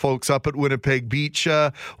memories for folks up at Winnipeg Beach.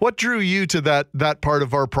 What drew you to that part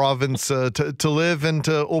of our province to live and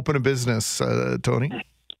to open a business, Tony?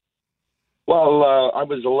 Well, I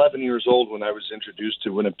was 11 years old when I was introduced to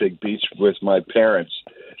Winnipeg Beach with my parents.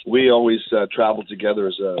 We always traveled together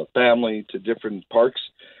as a family to different parks,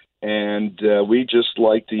 and we just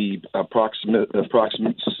liked the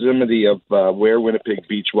proximity of where Winnipeg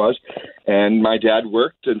Beach was. And my dad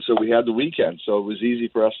worked, and so we had the weekend. So it was easy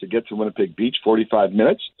for us to get to Winnipeg Beach, 45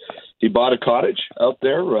 minutes. He bought a cottage out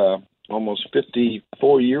there almost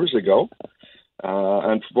 54 years ago.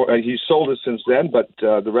 And he sold it since then, but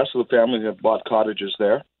the rest of the family have bought cottages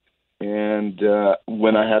there. And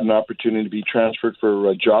when I had an opportunity to be transferred for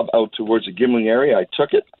a job out towards the Gimli area, I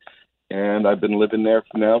took it. And I've been living there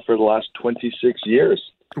now for the last 26 years.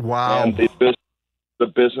 Wow. And the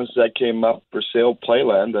business that came up for sale,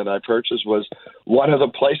 Playland, that I purchased was one of the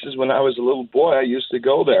places when I was a little boy, I used to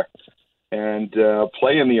go there and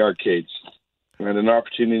play in the arcades. And an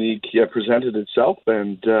opportunity presented itself,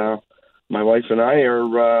 and my wife and I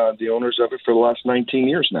are the owners of it for the last 19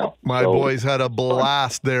 years now. My boys had a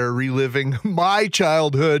blast there reliving my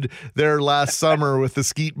childhood there last summer with the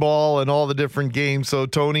skeet ball and all the different games. So,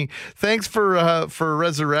 Tony, thanks for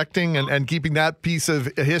resurrecting and keeping that piece of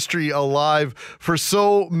history alive for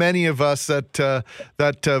so many of us that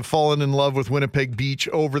have fallen in love with Winnipeg Beach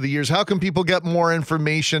over the years. How can people get more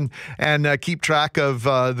information and keep track of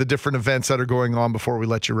the different events that are going on before we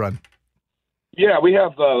let you run? Yeah, we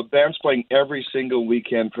have bands playing every single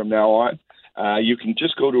weekend from now on. You can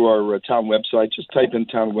just go to our town website, just type in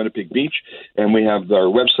Town Winnipeg Beach, and we have our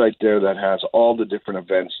website there that has all the different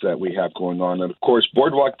events that we have going on. And, of course,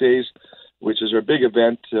 Boardwalk Days, which is our big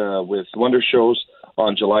event with Wonder Shows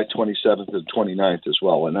on July 27th and 29th as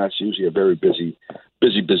well, and that's usually a very busy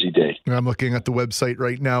day. I'm looking at the website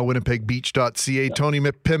right now, winnipegbeach.ca. Tony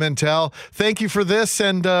Pimentel, thank you for this,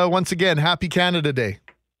 and once again, happy Canada Day.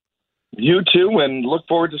 You too, and look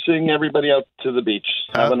forward to seeing everybody out to the beach.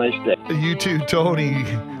 Have a nice day. You too, Tony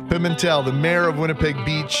Pimentel, the mayor of Winnipeg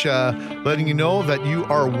Beach, letting you know that you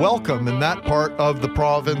are welcome in that part of the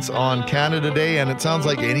province on Canada Day, and it sounds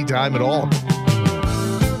like any time at all.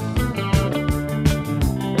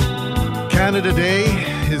 Canada Day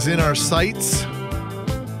is in our sights.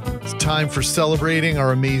 It's time for celebrating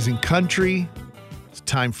our amazing country. It's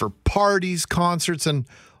time for parties, concerts, and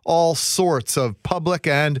all sorts of public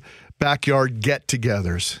and backyard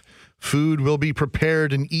get-togethers. Food will be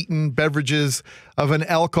prepared and eaten. Beverages of an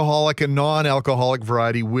alcoholic and non-alcoholic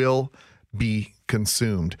variety will be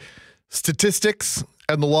consumed. Statistics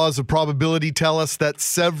and the laws of probability tell us that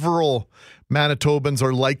several Manitobans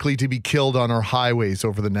are likely to be killed on our highways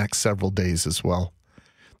over the next several days as well.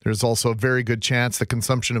 There's also a very good chance the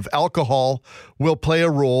consumption of alcohol will play a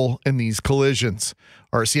role in these collisions.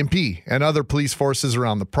 RCMP and other police forces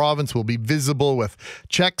around the province will be visible with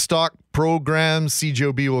check stock programs.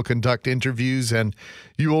 CJOB will conduct interviews, and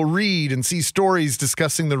you will read and see stories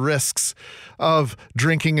discussing the risks of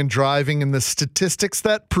drinking and driving and the statistics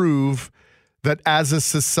that prove that as a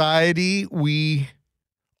society, we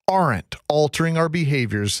aren't altering our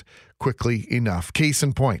behaviors quickly enough. Case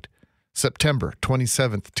in point, September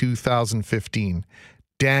 27th, 2015,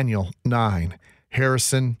 Daniel, 9,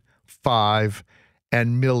 Harrison, 5,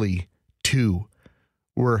 and Millie, 2,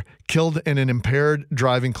 were killed in an impaired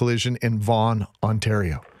driving collision in Vaughan,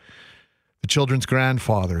 Ontario. The children's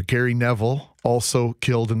grandfather, Gary Neville, also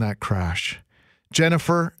killed in that crash.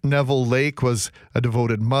 Jennifer Neville Lake was a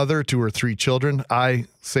devoted mother to her 3 children. I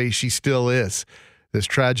say she still is. This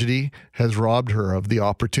tragedy has robbed her of the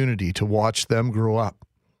opportunity to watch them grow up.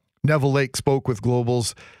 Neville Lake spoke with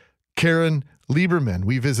Global's Karen Lieberman.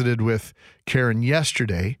 We visited with Karen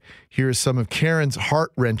yesterday. Here is some of Karen's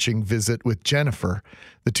heart-wrenching visit with Jennifer.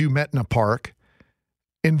 The two met in a park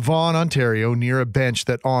in Vaughan, Ontario, near a bench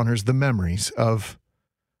that honors the memories of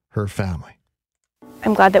her family.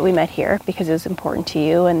 I'm glad that we met here because it was important to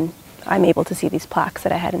you, and I'm able to see these plaques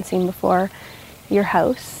that I hadn't seen before. Your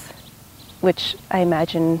house, which I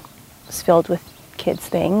imagine was filled with kids'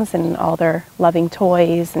 things and all their loving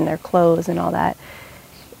toys and their clothes and all that.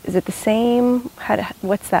 Is it the same?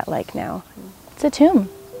 What's that like now? It's a tomb.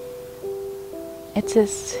 It's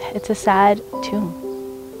a sad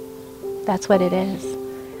tomb. That's what it is.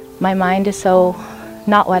 My mind is so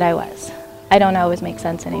not what I was. I don't always make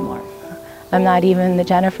sense anymore. I'm not even the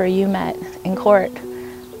Jennifer you met in court.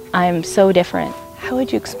 I'm so different. How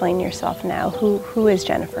would you explain yourself now? Who is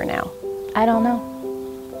Jennifer now? I don't know.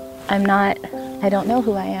 I don't know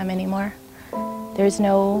who I am anymore. There's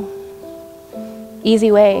no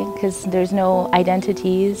easy way, because there's no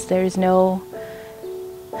identities, there's no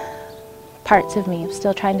parts of me. I'm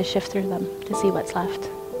still trying to shift through them to see what's left,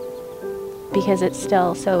 because it's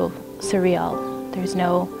still so surreal. There's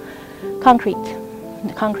no concrete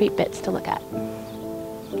bits to look at.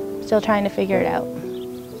 Still trying to figure it out.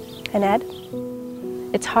 And Ed?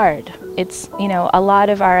 It's hard. It's, a lot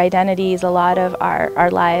of our identities, a lot of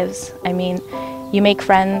our lives. I mean, you make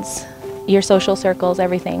friends, your social circles,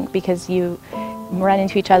 everything, because you run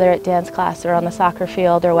into each other at dance class or on the soccer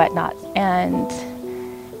field or whatnot. And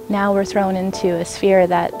now we're thrown into a sphere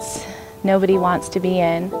that nobody wants to be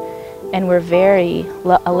in, and we're very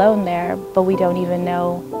alone there, but we don't even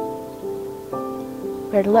know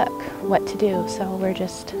where to look, what to do, so we're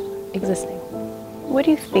just existing. What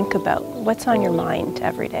do you think about? What's on your mind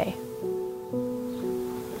every day?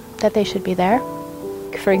 That they should be there.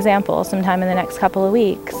 For example, sometime in the next couple of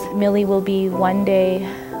weeks, Millie will be one day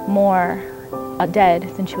more dead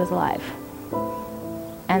than she was alive.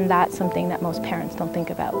 And that's something that most parents don't think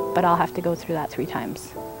about, but I'll have to go through that 3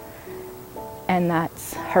 times. And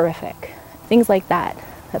that's horrific. Things like that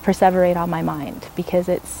perseverate on my mind, because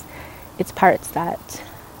it's parts that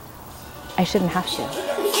I shouldn't have to.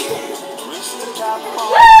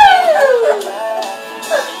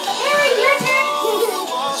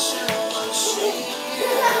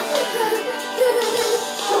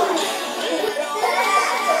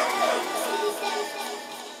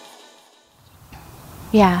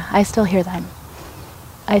 Yeah, I still hear them.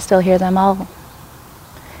 I still hear them all.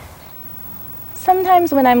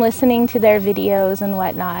 Sometimes when I'm listening to their videos and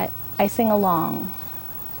whatnot, I sing along,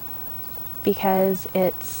 because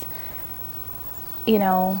it's, you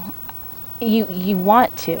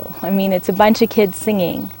want to. I mean, it's a bunch of kids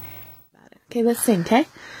singing. Okay, let's sing, okay?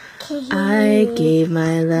 I gave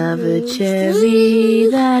my love a cherry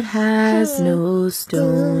that has no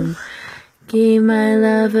stone. Gave my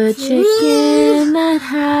love a chicken that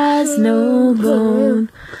has no bone.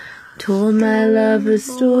 Told my love a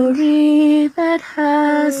story that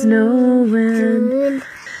has no end.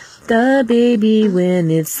 The baby,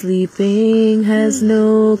 when it's sleeping, has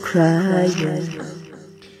no crying.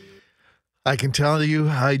 I can tell you,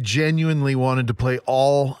 I genuinely wanted to play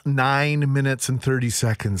all 9 minutes and 30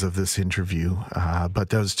 seconds of this interview, but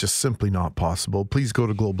that was just simply not possible. Please go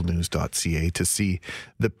to globalnews.ca to see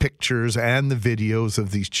the pictures and the videos of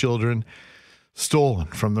these children stolen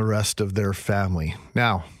from the rest of their family.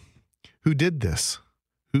 Now, who did this?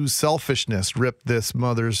 Whose selfishness ripped this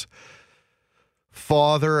mother's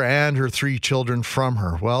father and her 3 children from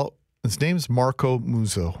her? Well, his name's Marco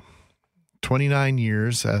Muzzo. 29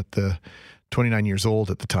 years old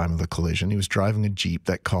at the time of the collision. He was driving a Jeep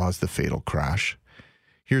that caused the fatal crash.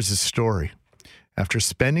 Here's his story. After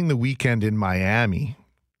spending the weekend in Miami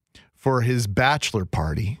for his bachelor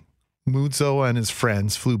party, Muzzo and his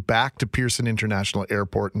friends flew back to Pearson International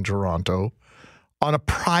Airport in Toronto on a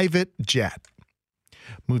private jet.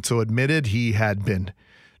 Muzzo admitted he had been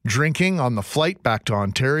drinking on the flight back to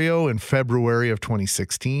Ontario in February of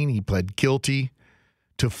 2016. He pled guilty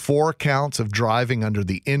to 4 counts of driving under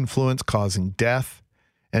the influence causing death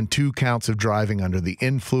and 2 counts of driving under the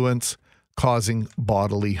influence causing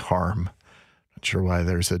bodily harm. Not sure why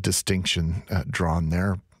there's a distinction drawn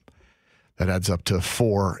there. That adds up to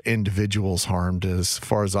 4 individuals harmed. As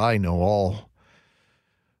far as I know, all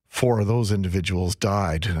 4 of those individuals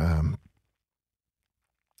died.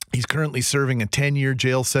 He's currently serving a 10-year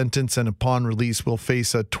jail sentence, and upon release will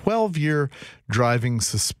face a 12-year driving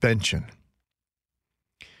suspension.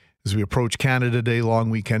 As we approach Canada Day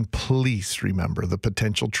long weekend, please remember the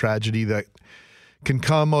potential tragedy that can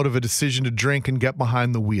come out of a decision to drink and get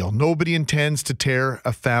behind the wheel. Nobody intends to tear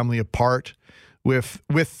a family apart with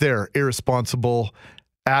their irresponsible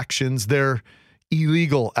actions, their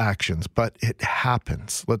illegal actions, but it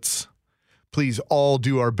happens. Let's please all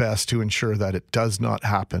do our best to ensure that it does not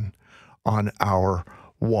happen on our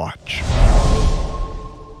watch.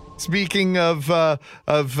 Speaking of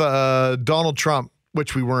Donald Trump,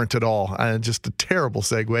 which we weren't at all. Just a terrible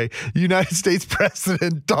segue. United States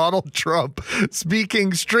President Donald Trump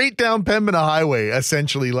speaking straight down Pembina Highway,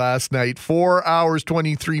 essentially last night, 4 hours,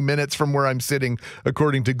 23 minutes from where I'm sitting,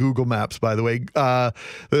 according to Google Maps, by the way.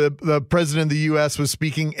 The president of the U.S. was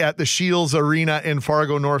speaking at the Shields Arena in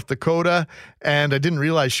Fargo, North Dakota, and I didn't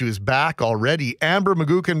realize she was back already. Amber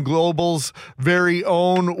McGuckin Global's very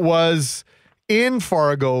own was in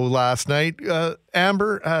Fargo last night.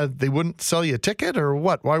 Amber, they wouldn't sell you a ticket or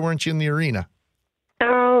what? Why weren't you in the arena?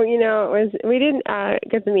 Oh, we didn't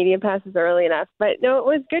get the media passes early enough, but no, it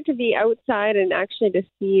was good to be outside and actually to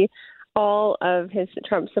see all of his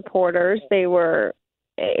Trump supporters. It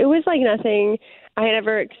was like nothing I had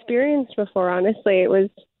ever experienced before, honestly.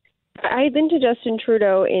 I had been to Justin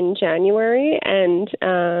Trudeau in January, and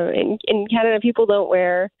in Canada, people don't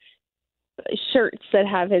wear shirts that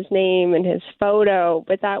have his name and his photo,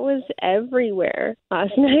 but that was everywhere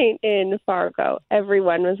last night in Fargo.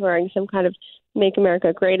 Everyone was wearing some kind of Make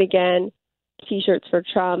America Great Again T-shirts for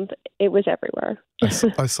Trump. It was everywhere.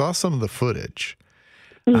 I saw some of the footage.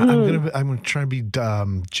 Mm-hmm. I'm gonna try and be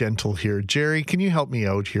gentle here. Jerry, can you help me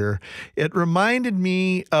out here? It reminded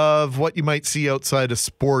me of what you might see outside a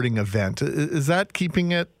sporting event. Is that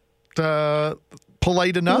keeping it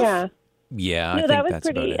polite enough? Yeah. Yeah, No, that was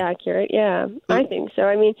pretty accurate. Yeah, I think so.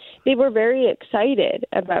 I mean, they were very excited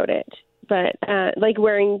about it, but there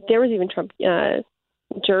was even Trump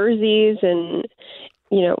jerseys and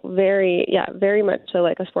very much so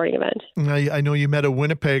like a sporting event. I know you met a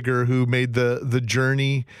Winnipegger who made the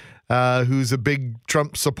journey, who's a big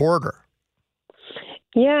Trump supporter.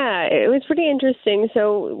 Yeah, it was pretty interesting.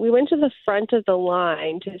 So we went to the front of the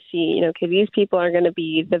line to see, okay, these people are going to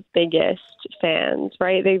be the biggest fans,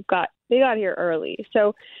 right? They got here early.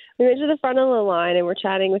 So we went to the front of the line and we're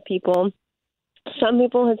chatting with people. Some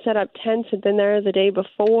people had set up tents, had been there the day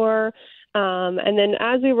before. And then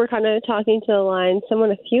as we were kind of talking to the line,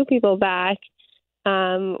 a few people back,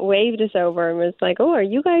 waved us over and was like, "Oh, are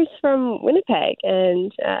you guys from Winnipeg?"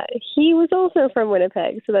 And he was also from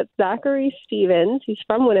Winnipeg. So that's Zachary Stevens. He's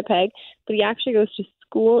from Winnipeg, but he actually goes to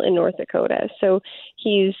school in North Dakota. So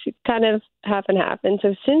he's kind of half and half. And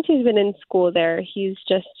so since he's been in school there, he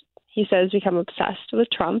says, become obsessed with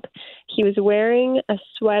Trump. He was wearing a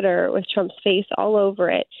sweater with Trump's face all over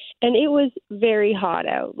it. And it was very hot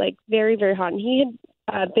out, like very, very hot. And he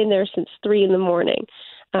had been there since 3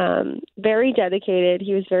 a.m. Very dedicated.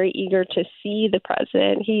 He was very eager to see the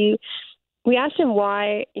president. We asked him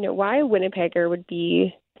why a Winnipegger would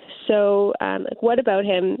be so, what about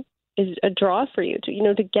him is a draw for you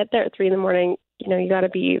to get there at 3 a.m. You got to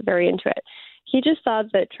be very into it. He just thought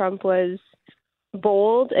that Trump was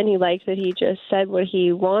bold, and he liked that he just said what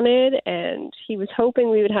he wanted, and he was hoping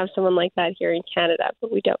we would have someone like that here in Canada,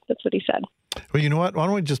 but we don't. That's what he said. Well, you know what? Why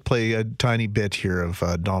don't we just play a tiny bit here of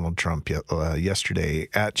Donald Trump yesterday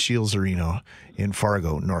at Shields Arena in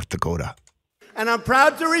Fargo, North Dakota. And I'm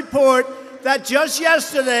proud to report that just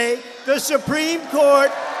yesterday, the Supreme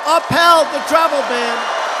Court upheld the travel ban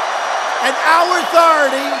and our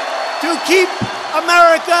authority to keep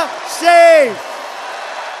America safe.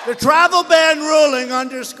 The travel ban ruling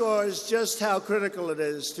underscores just how critical it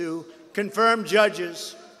is to confirm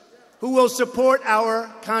judges who will support our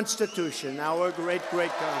Constitution, our great, great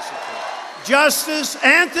Constitution. Justice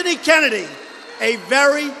Anthony Kennedy, a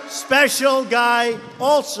very special guy,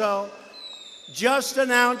 also just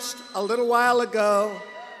announced a little while ago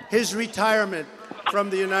his retirement from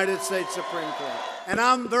the United States Supreme Court. And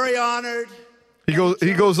I'm very honored.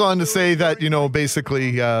 He goes on to say that,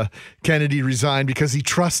 basically Kennedy resigned because he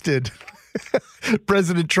trusted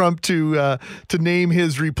President Trump to name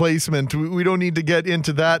his replacement. We don't need to get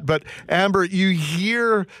into that. But Amber, you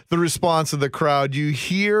hear the response of the crowd. You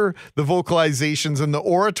hear the vocalizations and the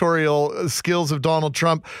oratorial skills of Donald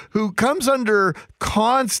Trump, who comes under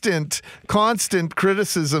constant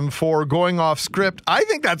criticism for going off script. I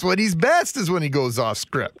think that's what he's best, is when he goes off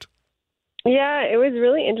script. Yeah, it was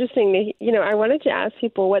really interesting. I wanted to ask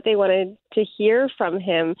people what they wanted to hear from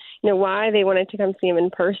him, why they wanted to come see him in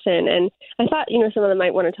person. And I thought, some of them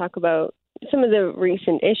might want to talk about some of the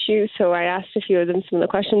recent issues. So I asked a few of them some of the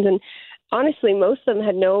questions. And honestly, most of them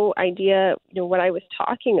had no idea, what I was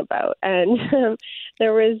talking about. And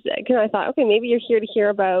there was, I thought, okay, maybe you're here to hear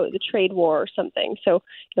about the trade war or something. So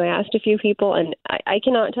I asked a few people, and I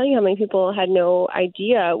cannot tell you how many people had no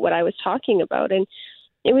idea what I was talking about. And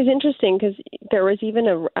it was interesting because there was even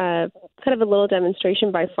a kind of a little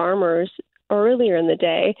demonstration by farmers earlier in the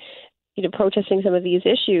day, protesting some of these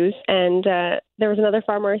issues. And there was another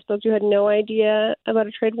farmer I spoke to who had no idea about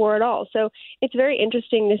a trade war at all. So it's very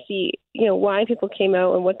interesting to see, why people came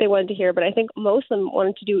out and what they wanted to hear. But I think most of them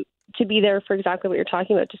wanted to to be there for exactly what you're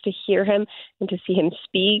talking about, just to hear him and to see him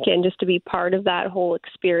speak and just to be part of that whole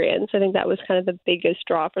experience. I think that was kind of the biggest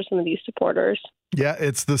draw for some of these supporters. Yeah,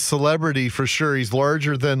 it's the celebrity for sure. He's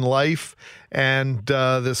larger than life. And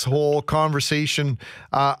this whole conversation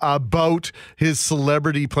about his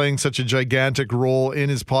celebrity playing such a gigantic role in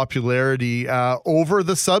his popularity over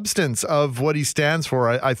the substance of what he stands for,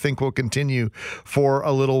 I think will continue for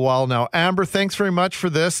a little while now. Amber, thanks very much for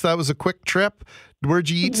this. That was a quick trip. Where'd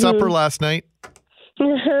you eat supper last night?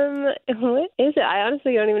 What is it? I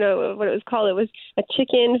honestly don't even know what it was called. It was a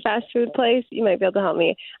chicken fast food place. You might be able to help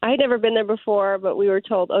me. I had never been there before, but we were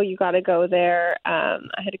told, you got to go there. I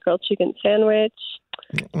had a grilled chicken sandwich.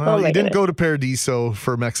 Well, you didn't go to Paradiso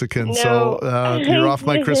for Mexican, so you're off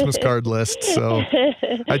my Christmas card list. So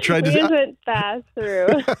I tried to. went fast through.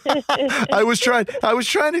 I was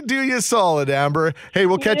trying to do you a solid, Amber. Hey,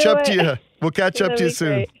 we'll catch up to you. We'll catch up to you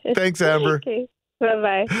soon. Great. Thanks, Amber. Okay.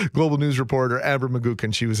 Bye-bye. Global News reporter Amber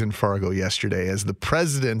McGuckin. She was in Fargo yesterday as the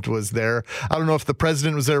president was there. I don't know if the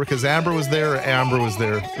president was there because Amber was there or Amber was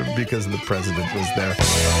there because the president was there.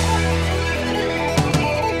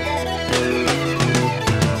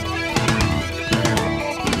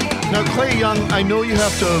 Now, Clay Young, I know you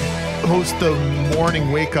have to host the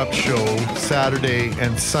morning wake-up show Saturday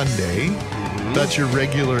and Sunday. That's your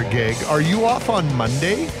regular gig. Are you off on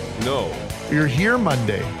Monday? No. You're here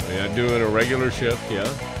Monday. Yeah, doing a regular shift, yeah.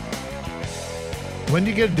 When do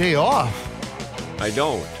you get a day off? I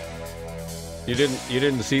don't. You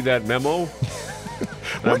didn't see that memo?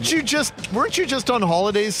 Weren't you just on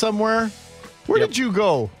holidays somewhere? Where did you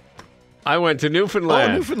go? I went to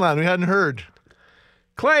Newfoundland. Oh, Newfoundland. We hadn't heard.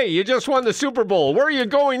 Clay, you just won the Super Bowl. Where are you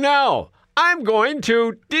going now? I'm going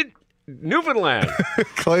to Newfoundland.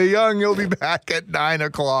 Clay Young, you'll be back at 9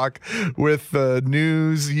 o'clock with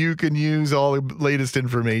news. You can use all the latest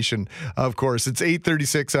information. Of course, it's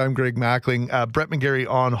 8:36. I'm Greg Mackling. Brett McGarry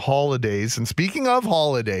on holidays. And speaking of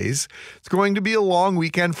holidays, it's going to be a long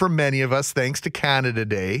weekend for many of us, thanks to Canada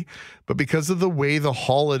Day. But because of the way the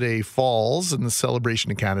holiday falls and the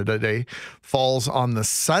celebration of Canada Day falls on the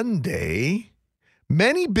Sunday,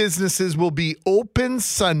 many businesses will be open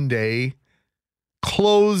Sunday,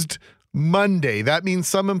 closed Monday. That means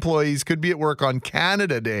some employees could be at work on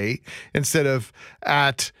Canada Day instead of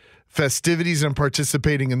at festivities and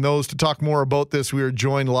participating in those. To talk more about this, we are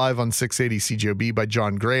joined live on 680 CJOB by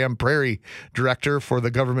John Graham, Prairie Director for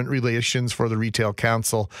the Government Relations for the Retail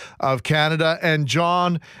Council of Canada. And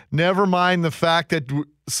John, never mind the fact that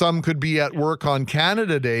some could be at work on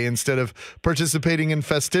Canada Day instead of participating in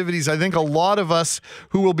festivities. I think a lot of us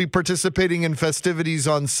who will be participating in festivities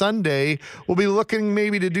on Sunday will be looking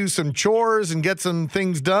maybe to do some chores and get some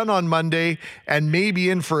things done on Monday, and maybe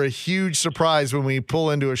in for a huge surprise when we pull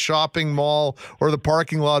into a shopping mall or the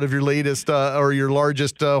parking lot of your latest or your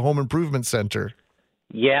largest home improvement center.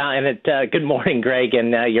 Yeah, and good morning, Greg.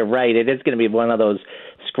 And you're right. It is going to be one of those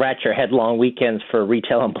scratch your head long weekends for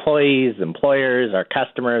retail employees, employers, our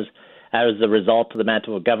customers, as a result of the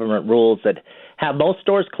Manitoba government rules that have most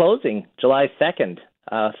stores closing July 2nd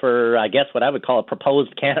for, I guess, what I would call a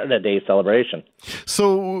proposed Canada Day celebration.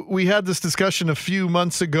 So we had this discussion a few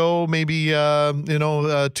months ago, maybe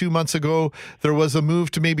 2 months ago. There was a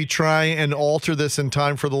move to maybe try and alter this in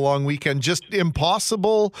time for the long weekend. Just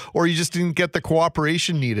impossible, or you just didn't get the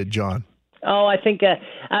cooperation needed, John? Oh, I think,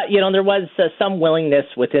 there was some willingness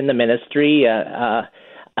within the ministry.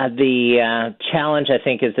 The challenge, I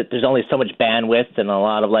think, is that there's only so much bandwidth in a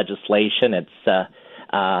lot of legislation.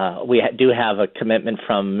 We do have a commitment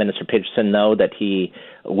from Minister Peterson, though, that he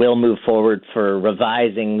will move forward for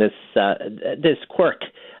revising this quirk,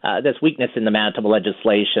 this weakness in the Manitoba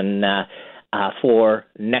legislation for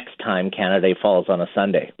next time Canada Day falls on a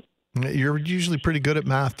Sunday. You're usually pretty good at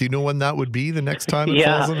math. Do you know when that would be, the next time it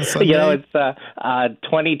falls on a Sunday? It's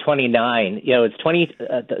 2029. It's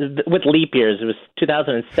with leap years. It was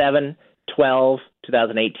 2007, 12,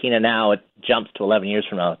 2018, and now it jumps to 11 years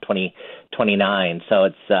from now, 2029. So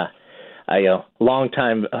it's a long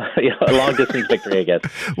time, a long distance victory, I guess.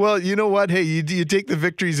 Well, you know what? Hey, you take the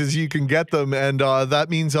victories as you can get them, and that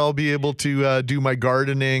means I'll be able to do my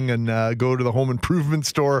gardening and go to the home improvement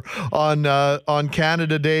store on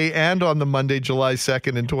Canada Day and on the Monday, July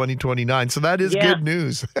 2nd in 2029. So that is good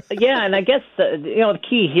news. Yeah, and I guess the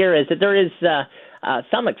key here is that there is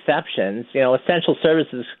some exceptions. Essential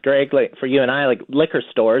services, Greg, like for you and I, like liquor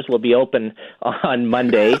stores will be open on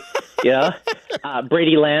Monday.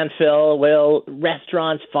 Brady Landfill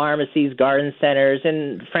restaurants, pharmacies, garden centers,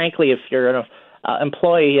 and frankly, if you're an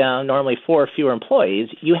employee, normally 4 or fewer employees,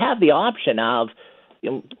 you have the option of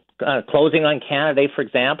closing on Canada Day, for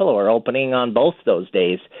example, or opening on both those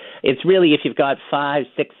days. It's really if you've got 5,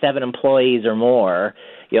 6, 7 employees or more,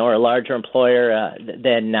 or a larger employer,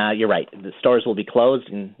 then you're right. The stores will be closed,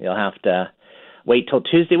 and you'll have to wait till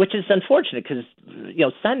Tuesday, which is unfortunate because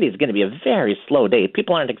Sunday is going to be a very slow day.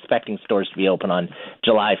 People aren't expecting stores to be open on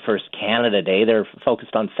July 1st, Canada Day. They're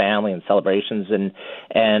focused on family and celebrations,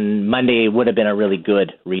 and Monday would have been a really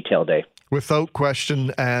good retail day. Without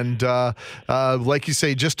question. And like you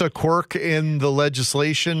say, just a quirk in the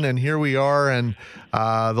legislation. And here we are. And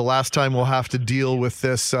the last time we'll have to deal with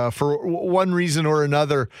this for one reason or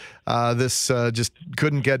another. This just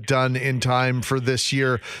couldn't get done in time for this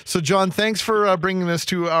year. So, John, thanks for bringing this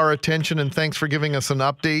to our attention, and thanks for giving us an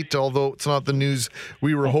update, although it's not the news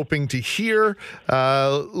we were hoping to hear.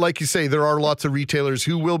 Like you say, there are lots of retailers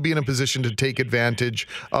who will be in a position to take advantage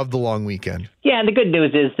of the long weekend. Yeah, and the good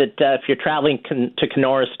news is that if you're traveling to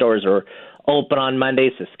Kenora, stores are open on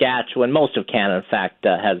Monday. Saskatchewan, most of Canada, in fact,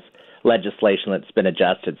 has legislation that's been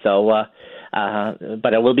adjusted. So,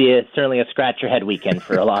 but it will be certainly a scratch-your-head weekend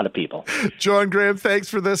for a lot of people. John Graham, thanks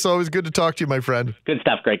for this. Always good to talk to you, my friend. Good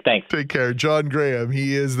stuff, Greg. Thanks. Take care. John Graham,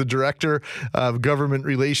 he is the Director of Government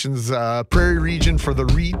Relations, Prairie Region for the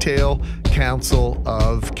Retail Council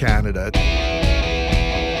of Canada.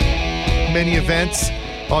 Many events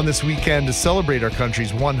on this weekend to celebrate our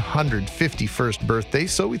country's 151st birthday,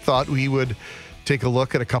 so we thought we would take a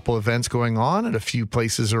look at a couple events going on at a few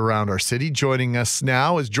places around our city. Joining us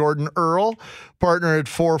now is Jordan Earl, partner at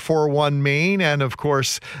 441 Main, and of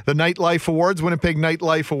course the Nightlife Awards, Winnipeg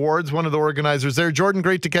Nightlife Awards, one of the organizers there. Jordan,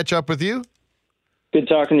 great to catch up with you. Good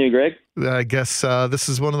talking to you, Greg. I guess this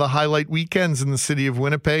is one of the highlight weekends in the city of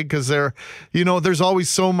Winnipeg because there's always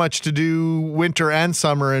so much to do winter and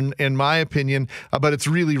summer, in my opinion, but it's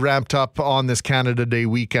really ramped up on this Canada Day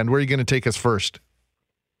weekend. Where are you going to take us first?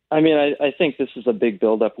 I mean, I think this is a big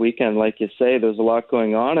build-up weekend. Like you say, there's a lot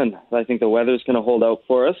going on, and I think the weather's going to hold out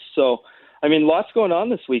for us. So, I mean, lots going on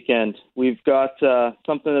this weekend. We've got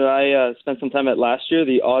something that I spent some time at last year,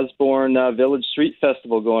 the Osborne Village Street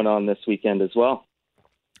Festival going on this weekend as well.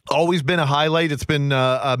 Always been a highlight. It's been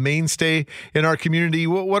a mainstay in our community.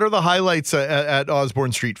 What are the highlights at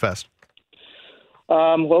Osborne Street Fest?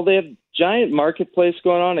 Well, they have giant marketplace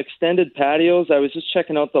going on, extended patios. I was just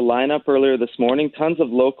checking out the lineup earlier this morning. Tons of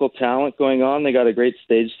local talent going on. They got a great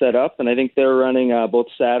stage set up, and I think they're running both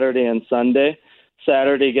Saturday and Sunday.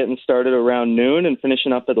 Saturday getting started around noon and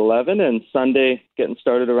finishing up at 11, and Sunday getting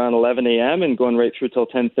started around 11 a.m. and going right through till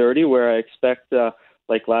 10:30, where I expect,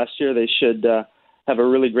 like last year, they should have a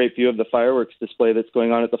really great view of the fireworks display that's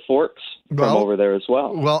going on at the Forks from over there as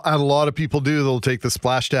well. Well, and a lot of people do. They'll take the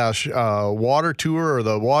Splash Dash water tour or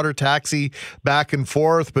the water taxi back and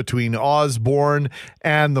forth between Osborne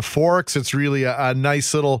and the Forks. It's really a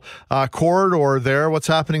nice little corridor there. What's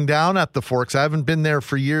happening down at the Forks? I haven't been there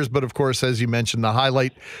for years, but of course, as you mentioned, the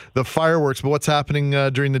highlight, the fireworks. But what's happening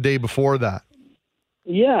during the day before that?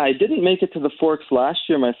 Yeah, I didn't make it to the Forks last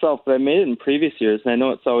year myself, but I made it in previous years, and I know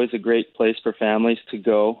it's always a great place for families to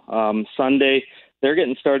go. Sunday, they're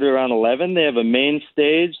getting started around 11. They have a main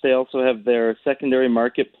stage. They also have their secondary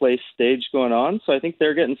marketplace stage going on, so I think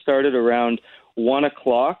they're getting started around 1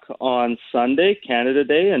 o'clock on Sunday, Canada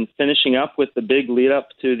Day, and finishing up with the big lead up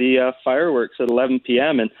to the fireworks at 11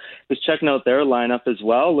 p.m. And was checking out their lineup as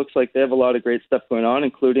well. Looks like they have a lot of great stuff going on,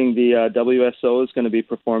 including the WSO is going to be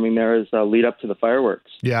performing there as a lead up to the fireworks.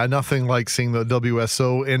 Yeah, nothing like seeing the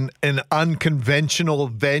WSO in an unconventional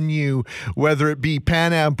venue, whether it be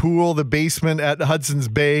Pan Am Pool, the basement at Hudson's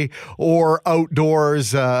Bay, or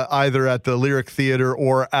outdoors, either at the Lyric Theatre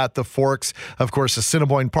or at the Forks. Of course,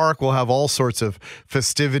 Assiniboine Park will have all sorts of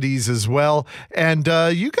festivities as well. And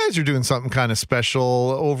you guys are doing something kind of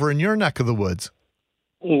special over in your neck of the woods.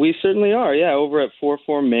 We certainly are, yeah. Over at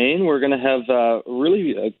 44 Main, we're going to have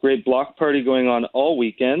really a great block party going on all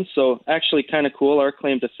weekend. So actually kind of cool, our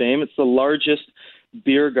claim to fame. It's the largest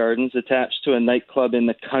beer gardens attached to a nightclub in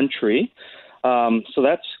the country. So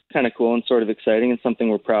that's kind of cool and sort of exciting and something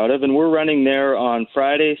we're proud of. And we're running there on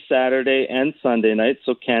Friday, Saturday, and Sunday night,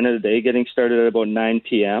 so Canada Day, getting started at about 9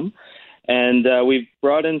 p.m. And we've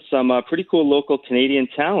brought in some pretty cool local Canadian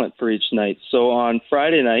talent for each night. So on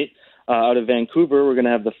Friday night, out of Vancouver, we're going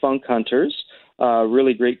to have the Funk Hunters, a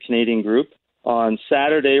really great Canadian group. On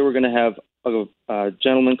Saturday, we're going to have a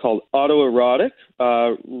gentleman called Autoerotic,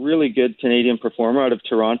 a really good Canadian performer out of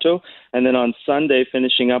Toronto. And then on Sunday,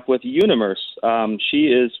 finishing up with Unimerse. She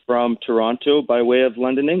is from Toronto by way of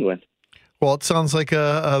London, England. Well, it sounds like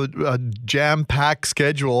a jam-packed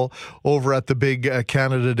schedule over at the big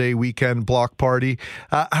Canada Day weekend block party.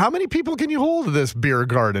 How many people can you hold at this beer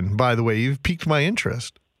garden, by the way? You've piqued my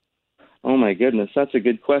interest. Oh, my goodness. That's a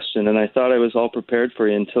good question. And I thought I was all prepared for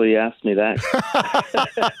you until you asked me that.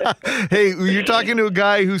 Hey, you're talking to a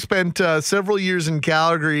guy who spent several years in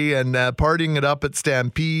Calgary and partying it up at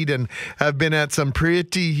Stampede and have been at some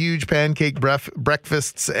pretty huge pancake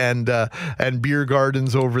breakfasts and beer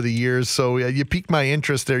gardens over the years. So you piqued my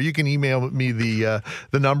interest there. You can email me the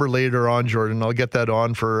number later on, Jordan. I'll get that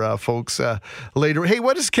on for folks later. Hey,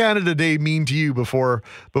 what does Canada Day mean to you before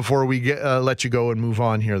we let you go and move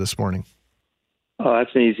on here this morning? Oh,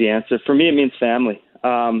 that's an easy answer. For me, it means family.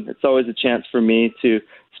 It's always a chance for me to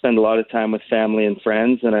spend a lot of time with family and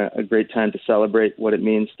friends, and a great time to celebrate what it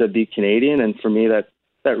means to be Canadian. And for me, that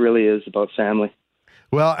really is about family.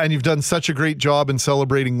 Well, and you've done such a great job in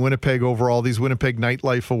celebrating Winnipeg overall. These Winnipeg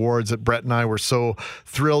Nightlife Awards that Brett and I were so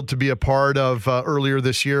thrilled to be a part of earlier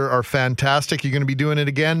this year are fantastic. You're going to be doing it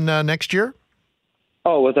again next year?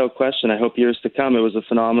 Oh, without question. I hope years to come. It was a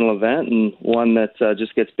phenomenal event and one that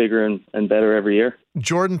just gets bigger and better every year.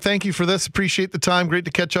 Jordan, thank you for this. Appreciate the time. Great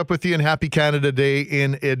to catch up with you, and happy Canada Day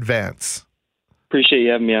in advance. Appreciate you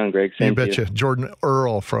having me on, Greg. Same you betcha. to you. Jordan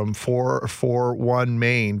Earl from 441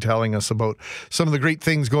 Main telling us about some of the great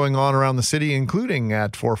things going on around the city, including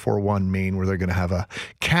at 441 Main, where they're going to have a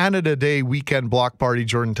Canada Day weekend block party.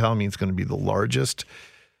 Jordan telling me it's going to be the largest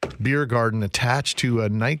beer garden attached to a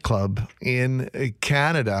nightclub in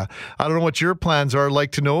Canada. I don't know what your plans are. I'd like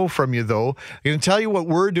to know from you, though. I'm going to tell you what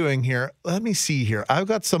we're doing here. Let me see here. I've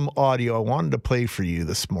got some audio I wanted to play for you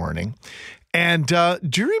this morning. And do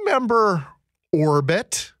you remember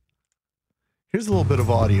Orbit? Here's a little bit of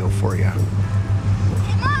audio for you.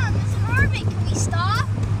 Hey, Mom, it's an orbit. Can we stop?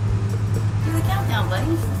 Do the countdown,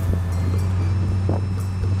 buddy.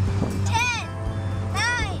 10,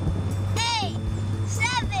 9, 8,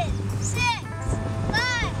 7, 6,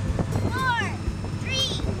 5, 4, 3,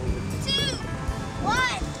 2, 1.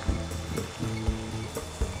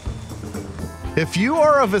 If you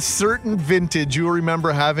are of a certain vintage, you'll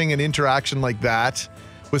remember having an interaction like that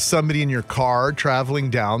with somebody in your car traveling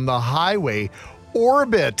down the highway.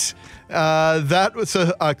 Orbit. That was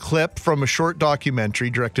a clip from a short documentary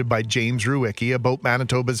directed by James Ruwicki about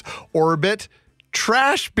Manitoba's Orbit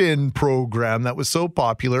trash bin program that was so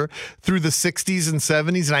popular through the 60s and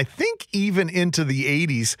 70s, and I think even into the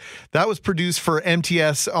 80s. That was produced for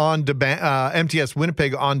MTS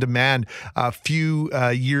Winnipeg On Demand a few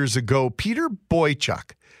years ago. Peter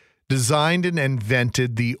Boychuk designed and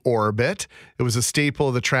invented the Orbit. It was a staple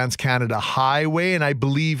of the Trans-Canada Highway and I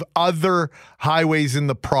believe other highways in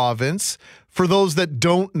the province. For those that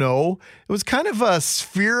don't know, it was kind of a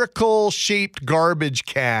spherical shaped garbage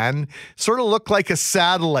can, sort of looked like a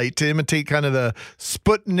satellite to imitate kind of the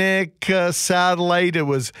Sputnik satellite. It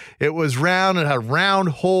was round, it had a round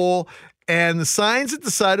hole. And the signs at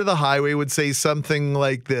the side of the highway would say something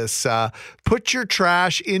like this, put your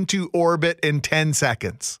trash into orbit in 10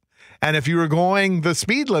 seconds. And if you were going the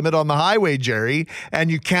speed limit on the highway, Jerry, and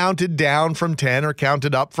you counted down from 10 or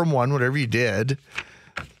counted up from 1, whatever you did,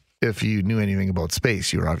 if you knew anything about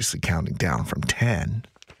space, you were obviously counting down from 10,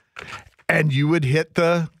 and you would hit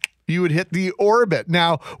the orbit.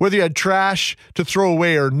 Now, whether you had trash to throw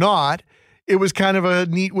away or not, it was kind of a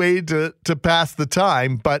neat way to pass the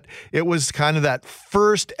time, but it was kind of that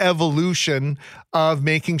first evolution of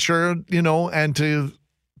making sure, and to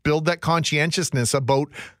build that conscientiousness about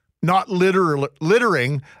not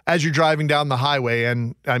littering as you're driving down the highway.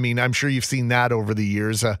 And I mean, I'm sure you've seen that over the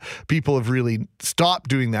years. People have really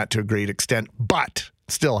stopped doing that to a great extent, but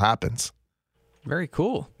it still happens. Very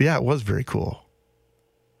cool. Yeah, it was very cool.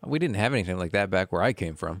 We didn't have anything like that back where I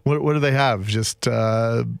came from. What do they have? Just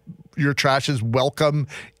your trash is welcome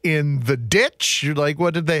in the ditch? You're like,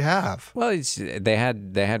 what did they have? Well, they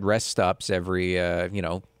had rest stops every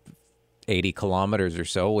 80 kilometers or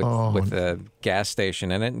so with a gas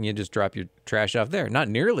station in it, and you just drop your trash off there. Not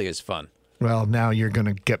nearly as fun. Well, now you're going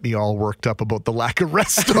to get me all worked up about the lack of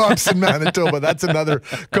rest stops in Manitoba. That's another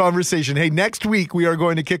conversation. Hey, next week we are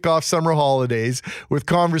going to kick off summer holidays with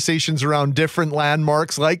conversations around different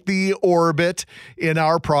landmarks like the Orbit in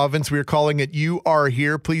our province. We are calling it You Are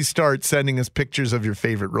Here. Please start sending us pictures of your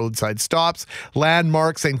favorite roadside stops,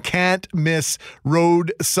 landmarks, and can't miss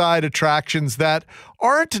roadside attractions that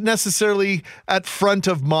aren't necessarily at front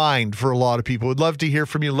of mind for a lot of people. Would love to hear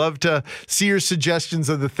from you. Love to see your suggestions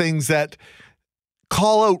of the things that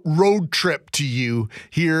call out road trip to you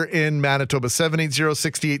here in Manitoba.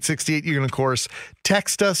 780-6868. You can, of course,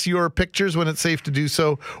 text us your pictures when it's safe to do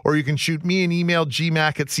so, or you can shoot me an email,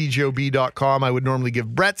 gmac@cjob.com. I would normally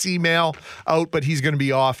give Brett's email out, but he's going to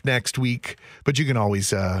be off next week. But you can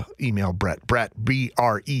always email Brett, BRETT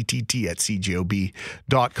 @cjob.com.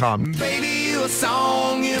 Baby, you a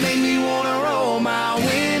song, you make me want to roll my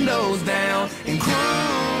windows down and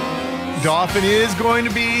cruise. Dauphin is going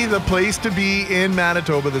to be the place to be in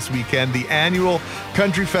Manitoba this weekend. The annual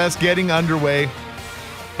Country Fest getting underway.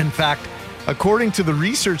 In fact, according to the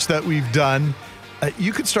research that we've done,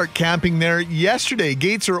 you could start camping there yesterday.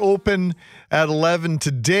 Gates are open at 11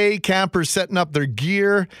 today. Campers setting up their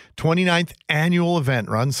gear. 29th annual event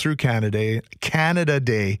runs through Canada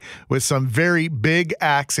Day with some very big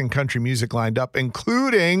acts in country music lined up,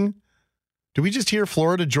 including... Did we just hear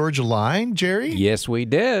Florida Georgia Line, Jerry? Yes, we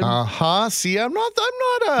did. See, I'm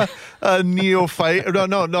not a neophyte,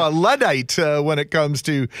 no, a Luddite when it comes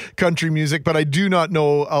to country music, but I do not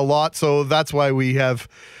know a lot, so that's why we have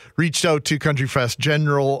reached out to Country Fest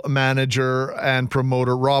General Manager and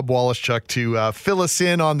Promoter Rob Walaschuk to fill us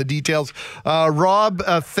in on the details. Rob,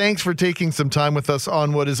 thanks for taking some time with us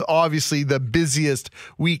on what is obviously the busiest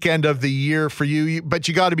weekend of the year for you, but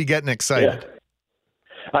you got to be getting excited. Yeah.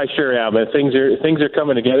 I sure am. Things are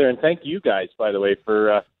coming together, and thank you guys, by the way,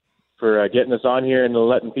 for getting us on here and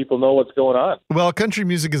letting people know what's going on. Well, country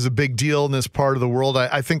music is a big deal in this part of the world.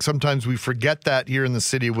 I think sometimes we forget that here in the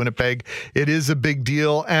city of Winnipeg. It is a big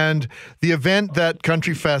deal, and the event that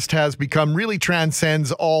Country Fest has become really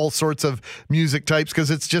transcends all sorts of music types because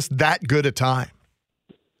it's just that good a time.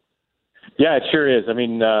 Yeah, it sure is. I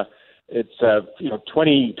mean, it's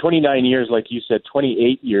 29 years, like you said,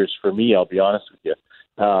 28 years for me, I'll be honest with you.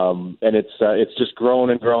 And it's just grown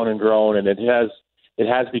and grown and grown, and it has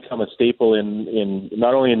become a staple in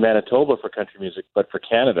not only in Manitoba for country music, but for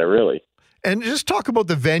Canada, really. And just talk about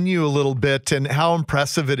the venue a little bit and how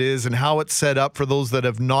impressive it is and how it's set up for those that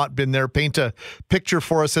have not been there. Paint a picture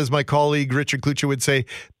for us, as my colleague Richard Klucha would say.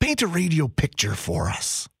 Paint a radio picture for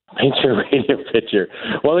us. Paint a radio picture.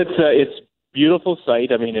 Well, it's beautiful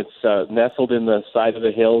site. I mean, it's nestled in the side of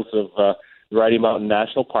the hills of Ridey Mountain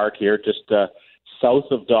National Park here, just south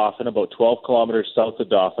of Dauphin, about 12 kilometers south of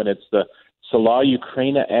Dauphin. It's the Sala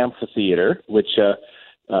Ukraina Amphitheater, which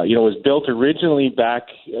was built originally back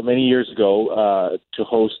many years ago to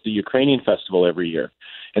host the Ukrainian Festival every year.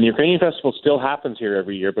 And the Ukrainian Festival still happens here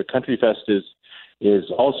every year, but Country Fest is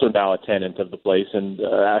also now a tenant of the place, and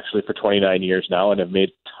actually for 29 years now, and have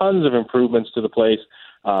made tons of improvements to the place.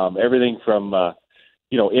 Everything from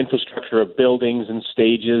infrastructure of buildings and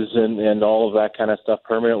stages and all of that kind of stuff,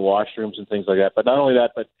 permanent washrooms and things like that. But not only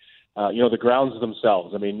that, but the grounds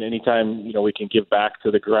themselves. I mean, anytime we can give back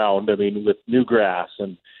to the ground. I mean, with new grass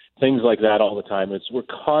and things like that all the time. We're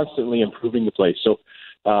constantly improving the place. So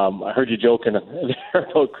I heard you joking there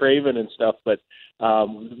about Craven and stuff, but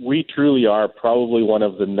we truly are probably one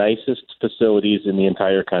of the nicest facilities in the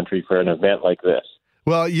entire country for an event like this.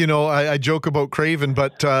 Well, I joke about Craven,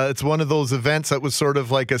 but it's one of those events that was sort of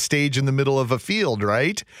like a stage in the middle of a field,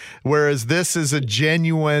 right? Whereas this is a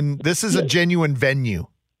genuine venue.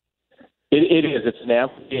 It is. It's an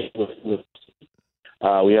amphitheater with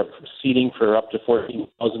we have seating for up to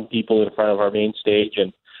 14,000 people in front of our main stage,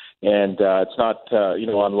 and it's not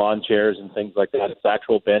on lawn chairs and things like that. It's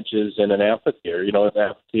actual benches in an amphitheater, an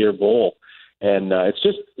amphitheater bowl, and it's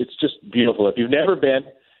just beautiful. If you've never been.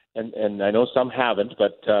 And I know some haven't,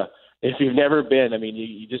 but if you've never been, I mean,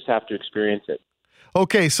 you just have to experience it.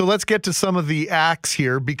 Okay, so let's get to some of the acts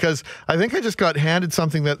here, because I think I just got handed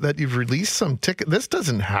something that you've released some ticket. This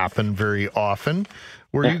doesn't happen very often,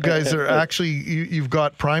 where you guys are actually you've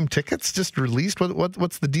got prime tickets just released.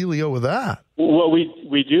 What's the dealio with that? Well,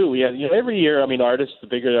 we do. We have, every year. I mean, the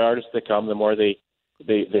bigger the artists that come, the more they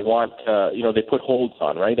want. They put holds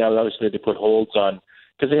on, right? Now, obviously, they put holds on.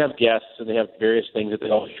 Because they have guests and they have various things that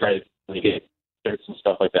they always try to get shirts and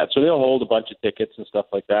stuff like that. So they'll hold a bunch of tickets and stuff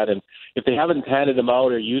like that. And if they haven't handed them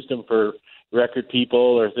out or used them for record people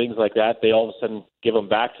or things like that, they all of a sudden give them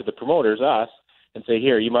back to the promoters, us, and say,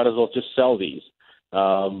 here, you might as well just sell these.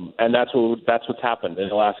 And that's what's happened. In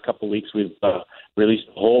the last couple of weeks, we've released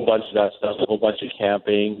a whole bunch of that stuff, a whole bunch of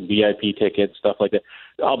camping, VIP tickets, stuff like that.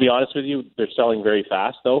 I'll be honest with you, they're selling very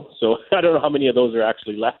fast, though. So I don't know how many of those are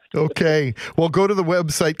actually left. Okay. Well, go to the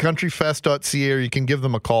website, countryfest.ca, or you can give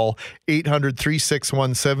them a call,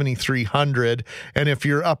 800-361-7300. And if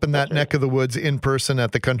you're up in that neck of the woods in person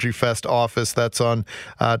at the Country Fest office, that's on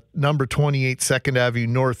number 28 2nd Avenue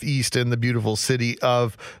Northeast in the beautiful city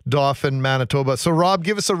of Dauphin, Manitoba. So, Rob,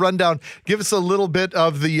 give us a rundown. Give us a little bit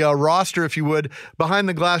of the roster, if you would. Behind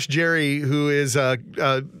the glass, Jerry, who is a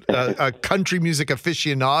country music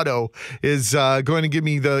aficionado, is going to give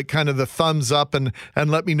me the kind of the thumbs up and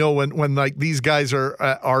let me know when like these guys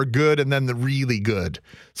are good and then the really good.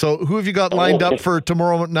 So who have you got lined up for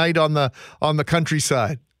tomorrow night on the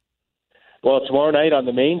countryside? Well, tomorrow night on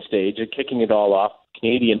the main stage, kicking it all off,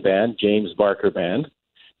 Canadian band, James Barker Band.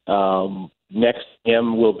 next to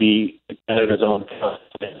him will be Canada's own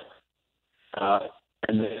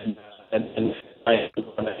and then I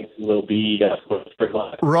will be for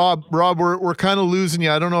Rob, we're kind of losing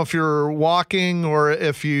you. I don't know if you're walking or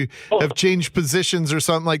if you have changed positions or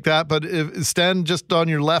something like that, but stand just on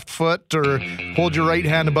your left foot or hold your right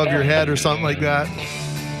hand above your head or something like that.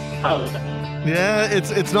 Yeah,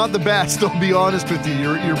 it's not the best, I'll be honest with you.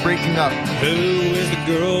 You're breaking up. Who is the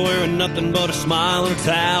girl wearing nothing but a smile and a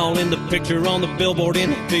towel in the picture on the billboard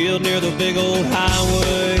in the field near the big old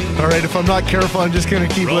highway? All right, if I'm not careful, I'm just going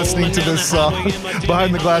to keep listening to this song.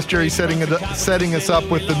 Behind the Glass, Jerry setting us up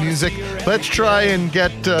with the music. Let's try and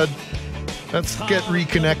get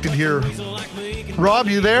reconnected here. Rob,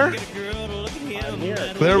 you there?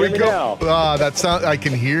 There we go. That sound, I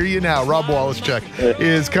can hear you now. Rob Wallachuk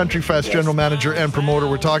is Country Fest General Manager and Promoter.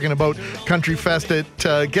 We're talking about Country Fest. It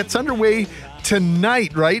gets underway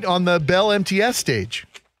tonight, right, on the Bell MTS stage.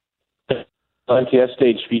 MTS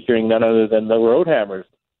stage featuring none other than the Roadhammers.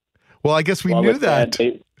 Well, I guess we knew that.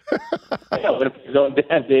 Winnipeg's own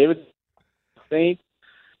Dan David. A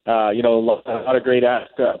lot of great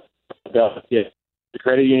acts. The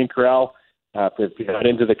Credit Union Chorale. If you got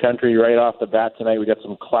into the country right off the bat tonight, we got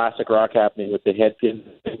some classic rock happening with the Headpin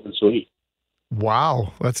Suite.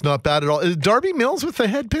 Wow, that's not bad at all. Is Darby Mills with the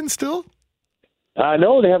Headpin still?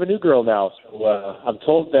 No, they have a new girl now. So I'm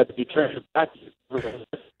told that if you turn it back,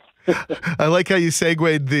 I like how you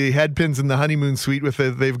segued the Headpins and the Honeymoon Suite with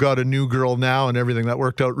they've got a new girl now and everything. That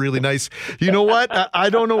worked out really nice. You know what? I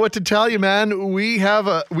don't know what to tell you, man. We have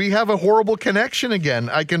a horrible connection again.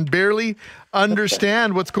 I can barely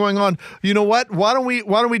understand what's going on. You know what? Why don't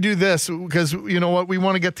we do this? Because you know what? We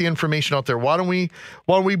want to get the information out there. Why don't we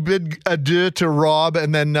bid adieu to Rob,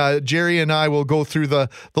 and then Jerry and I will go through the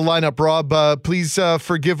lineup. Rob, please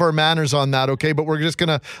forgive our manners on that, okay? But we're just going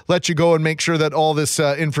to let you go and make sure that all this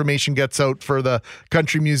information gets out for the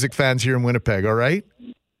country music fans here in Winnipeg, all right?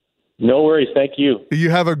 No worries. Thank you. You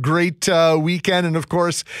have a great weekend. And, of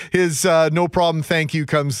course, his no problem thank you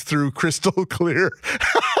comes through crystal clear.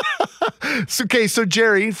 So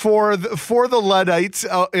Jerry, for the Luddites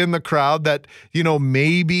in the crowd that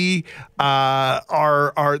maybe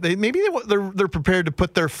they're prepared to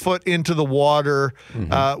put their foot into the water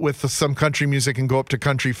with some country music and go up to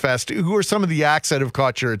Country Fest. Who are some of the acts that have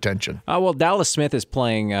caught your attention? Well, Dallas Smith is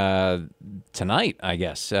playing tonight, I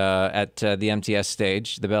guess, at the MTS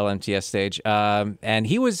stage, the Bell MTS stage, and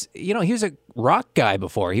he was a rock guy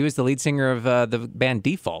before. He was the lead singer of the band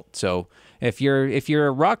Default. So if you're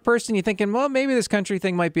a rock person, you're thinking, well, maybe this country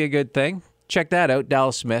thing might be a good thing. Check that out,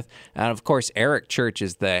 Dallas Smith. And of course, Eric Church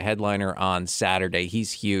is the headliner on Saturday.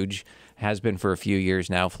 He's huge, has been for a few years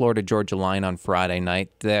now. Florida Georgia Line on Friday night.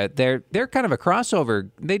 They're kind of a crossover.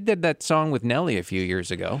 They did that song with Nelly a few years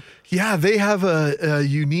ago. Yeah, they have a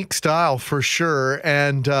unique style for sure.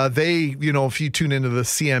 And they, if you tune into the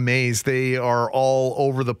CMAs, they are all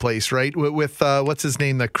over the place, right? With what's his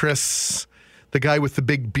name? The guy with the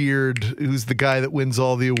big beard, who's the guy that wins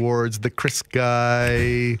all the awards, the Chris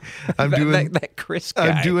guy. I'm doing that Chris guy.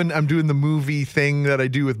 I'm doing the movie thing that I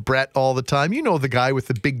do with Brett all the time. You know, the guy with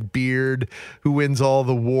the big beard who wins all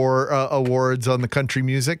the awards on the country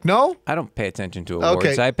music. No, I don't pay attention to awards.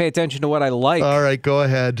 Okay. I pay attention to what I like. All right, go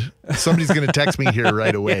ahead. Somebody's going to text me here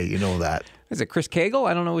right away. You know that. Is it Chris Cagle?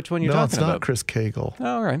 I don't know which one you're talking about. No, it's not Chris Cagle. Oh,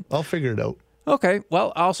 all right, I'll figure it out. Okay.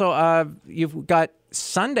 Well, also you've got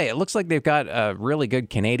Sunday. It looks like they've got a really good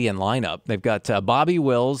Canadian lineup. They've got Bobby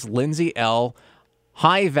Wills, Lindsay L.,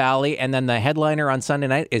 High Valley, and then the headliner on Sunday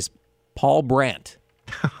night is Paul Brandt.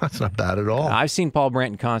 That's not bad at all. I've seen Paul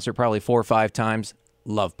Brandt in concert probably 4 or 5 times.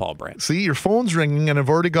 Love Paul Brandt. See, your phone's ringing, and I've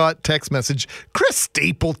already got text message. Chris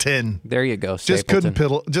Stapleton. There you go.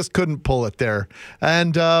 Stapleton. Just couldn't pull it there.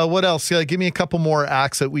 And what else? Give me a couple more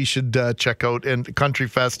acts that we should check out in Country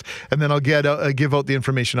Fest, and then I'll give out the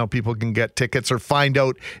information how people can get tickets or find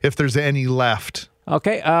out if there's any left.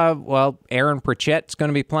 Okay, well, Aaron Pritchett's going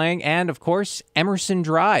to be playing, and, of course, Emerson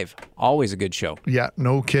Drive. Always a good show. Yeah,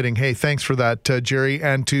 no kidding. Hey, thanks for that, Jerry.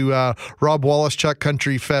 And to Rob Wallachuk,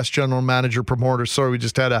 Country Fest General Manager, Promoter. Sorry, we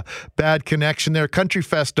just had a bad connection there.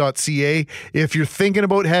 countryfest.ca. If you're thinking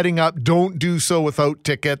about heading up, don't do so without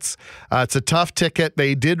tickets. It's a tough ticket.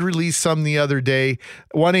 They did release some the other day.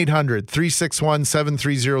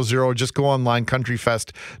 1-800-361-7300. Just go online,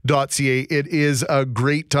 countryfest.ca. It is a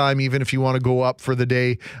great time, even if you want to go up for the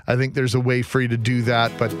day. I think there's a way for you to do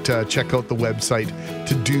that, but check out the website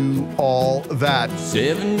to do all that.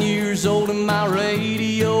 7 years old and my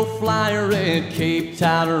radio flyer red cape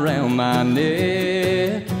tied around my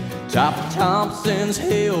neck. Top of Thompson's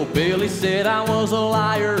Hill, Billy said I was a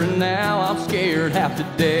liar, and now I'm scared half to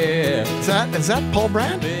death. Is that Paul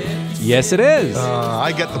Brand? Yes, it is.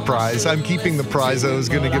 I get the prize. I'm keeping the prize I was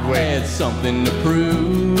going to give away. I had something to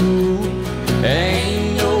prove.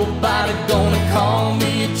 Ain't nobody gonna call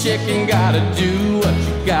me a chicken. Gotta do what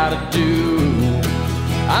you gotta do.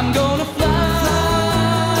 I'm gonna fly,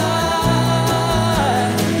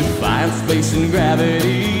 defying space and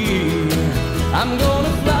gravity. I'm gonna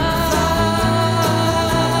fly,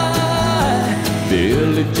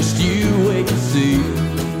 Billy, just you wait and see.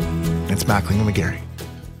 It's Mackling and McGarry.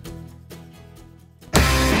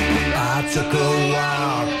 I took a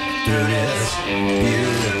walk through this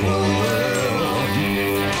beautiful world.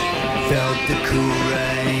 Felt the cool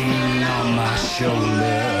rain on my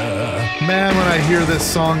shoulder. Man, when I hear this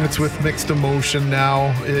song, it's with mixed emotion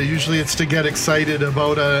now. Usually it's to get excited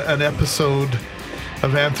about an episode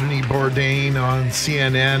of Anthony Bourdain on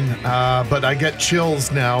CNN, but I get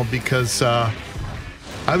chills now because I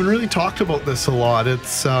haven't really talked about this a lot.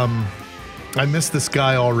 It's I miss this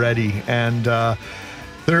guy already, and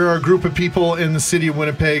there are a group of people in the city of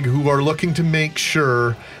Winnipeg who are looking to make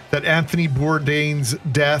sure that Anthony Bourdain's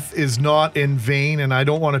death is not in vain, and I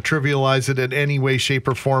don't want to trivialize it in any way, shape,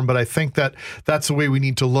 or form, but I think that that's the way we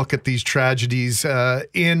need to look at these tragedies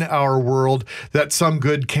in our world, that some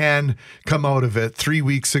good can come out of it. 3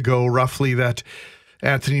 weeks ago, roughly, that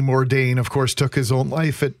Anthony Bourdain, of course, took his own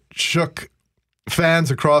life. It shook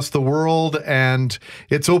fans across the world, and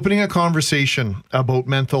it's opening a conversation about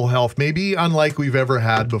mental health, maybe unlike we've ever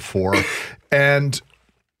had before. And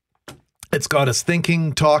it's got us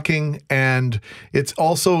thinking, talking, and it's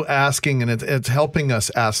also asking, and it's helping us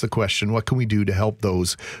ask the question, what can we do to help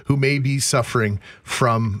those who may be suffering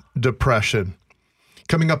from depression?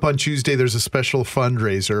 Coming up on Tuesday, there's a special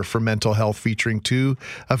fundraiser for mental health featuring 2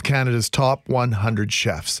 of Canada's top 100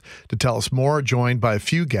 chefs. To tell us more, joined by a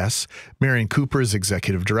few guests, Marion Cooper is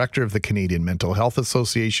Executive Director of the Canadian Mental Health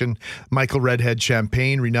Association, Michael Redhead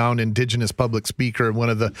Champagne, renowned Indigenous public speaker, and one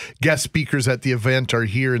of the guest speakers at the event are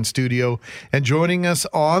here in studio. And joining us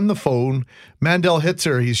on the phone, Mandel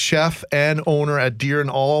Hitzer. He's chef and owner at Deer and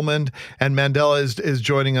Almond, and Mandel is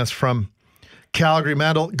joining us from Calgary.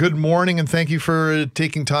 Mandel, good morning, and thank you for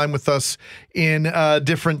taking time with us in a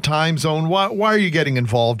different time zone. Why are you getting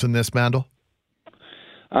involved in this, Mandel?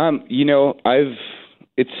 It's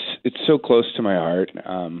so close to my heart.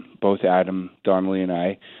 Both Adam Donnelly and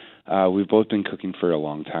I, we've both been cooking for a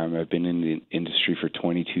long time. I've been in the industry for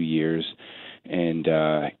 22 years, and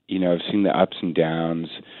I've seen the ups and downs,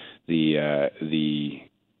 the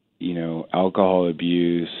alcohol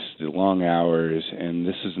abuse, the long hours, and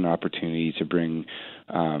this is an opportunity to bring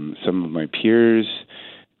some of my peers,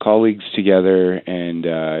 colleagues together and,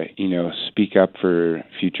 speak up for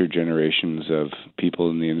future generations of people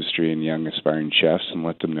in the industry and young aspiring chefs and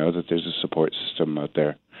let them know that there's a support system out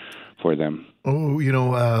there for them. Oh,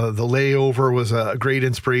 The Layover was a great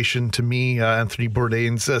inspiration to me, Anthony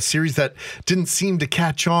Bourdain's series that didn't seem to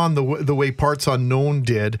catch on the way Parts Unknown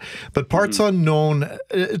did. But Parts Unknown,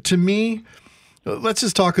 to me, let's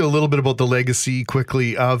just talk a little bit about the legacy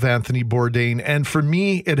quickly of Anthony Bourdain. And for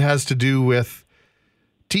me, it has to do with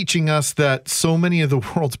teaching us that so many of the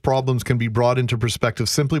world's problems can be brought into perspective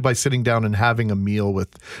simply by sitting down and having a meal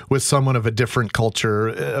with someone of a different culture,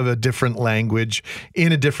 of a different language,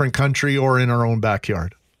 in a different country, or in our own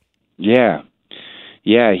backyard. Yeah,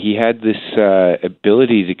 he had this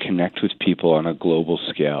ability to connect with people on a global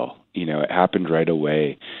scale. It happened right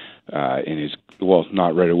away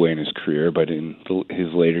not right away in his career, but in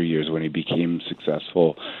his later years when he became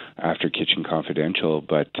successful after Kitchen Confidential.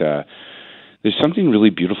 But there's something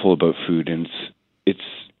really beautiful about food, and it's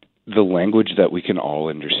the language that we can all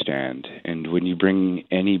understand. And when you bring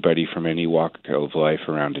anybody from any walk of life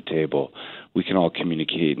around a table, we can all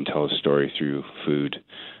communicate and tell a story through food.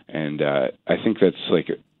 And I think that's like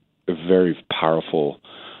a very powerful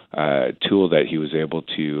tool that he was able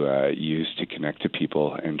to use to connect to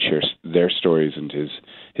people and share their stories and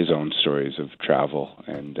his own stories of travel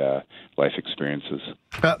and life experiences.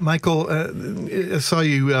 Michael, I saw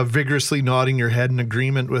you vigorously nodding your head in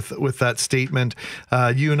agreement with that statement.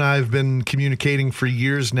 You and I have been communicating for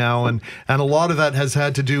years now, and a lot of that has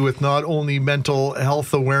had to do with not only mental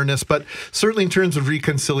health awareness, but certainly in terms of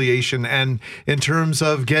reconciliation and in terms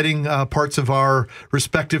of getting parts of our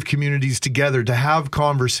respective communities together to have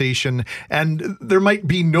conversation. And there might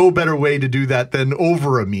be no better way to do that than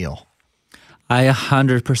over a meal. I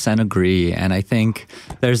 100% agree. And I think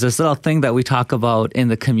there's this little thing that we talk about in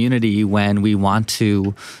the community when we want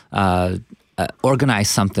to organize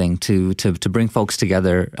something to bring folks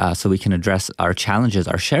together so we can address our challenges,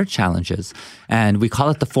 our shared challenges. And we call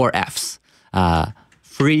it the 4 Fs.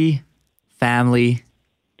 Free, family,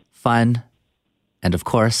 fun, and of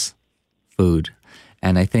course, food.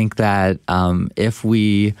 And I think that if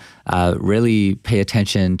we really pay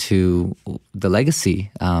attention to the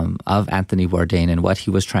legacy of Anthony Bourdain and what he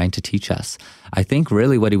was trying to teach us, I think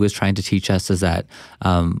really what he was trying to teach us is that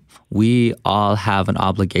we all have an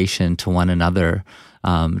obligation to one another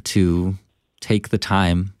to take the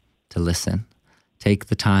time to listen, take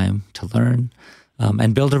the time to learn,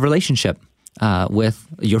 and build a relationship with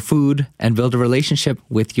your food and build a relationship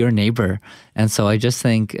with your neighbor. And so I just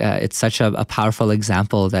think it's such a powerful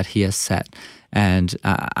example that he has set. And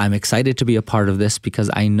I'm excited to be a part of this because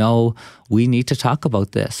I know we need to talk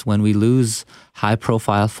about this when we lose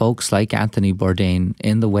high-profile folks like Anthony Bourdain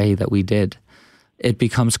in the way that we did. It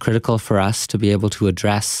becomes critical for us to be able to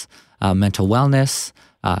address mental wellness,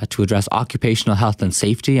 to address occupational health and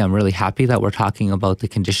safety. I'm really happy that we're talking about the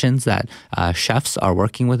conditions that chefs are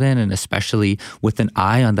working within, and especially with an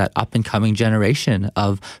eye on that up-and-coming generation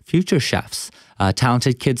of future chefs.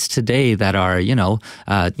 Talented kids today that are,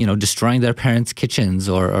 destroying their parents' kitchens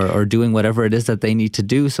or doing whatever it is that they need to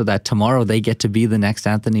do so that tomorrow they get to be the next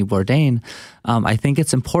Anthony Bourdain. I think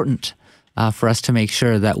it's important for us to make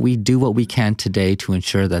sure that we do what we can today to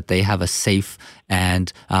ensure that they have a safe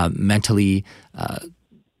and mentally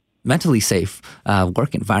safe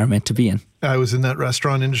work environment to be in. I was in that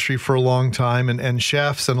restaurant industry for a long time, and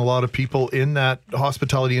chefs and a lot of people in that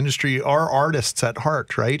hospitality industry are artists at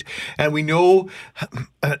heart, right? And we know,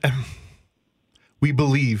 we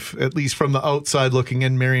believe, at least from the outside looking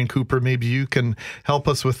in, Marion Cooper, maybe you can help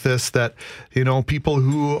us with this, that, people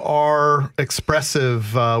who are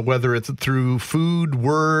expressive, whether it's through food,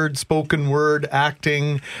 word, spoken word,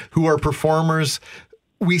 acting, who are performers,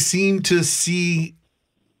 we seem to see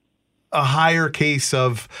a higher case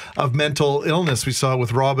of mental illness. We saw it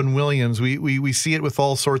with Robin Williams. We see it with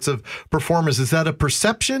all sorts of performers. Is that a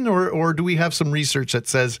perception, or do we have some research that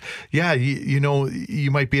says, yeah,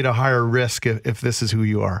 you might be at a higher risk if this is who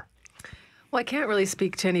you are? Well, I can't really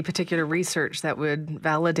speak to any particular research that would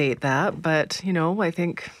validate that, but, I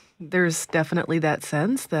think there's definitely that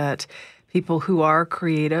sense that people who are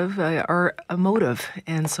creative are emotive,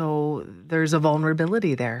 and so there's a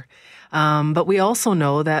vulnerability there. But we also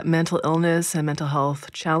know that mental illness and mental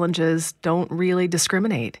health challenges don't really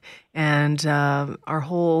discriminate, and our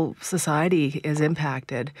whole society is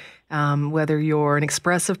impacted, whether you're an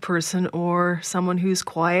expressive person or someone who's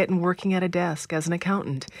quiet and working at a desk as an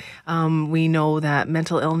accountant. We know that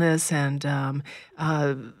mental illness and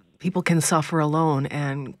people can suffer alone,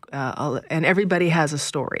 and everybody has a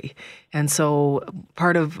story. And so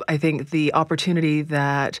part of, I think, the opportunity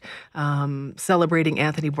that celebrating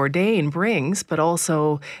Anthony Bourdain brings, but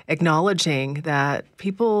also acknowledging that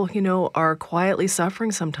people, are quietly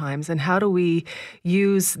suffering sometimes, and how do we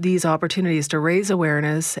use these opportunities to raise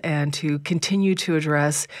awareness and to continue to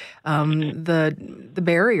address the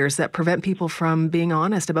barriers that prevent people from being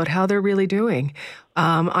honest about how they're really doing.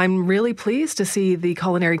 I'm really pleased to see the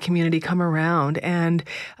culinary community come around, and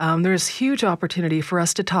there's huge opportunity for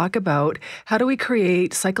us to talk about how do we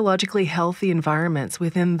create psychologically healthy environments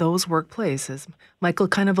within those workplaces. Michael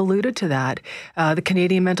kind of alluded to that. The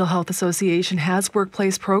Canadian Mental Health Association has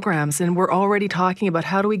workplace programs, and we're already talking about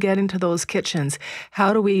how do we get into those kitchens?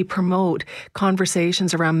 How do we promote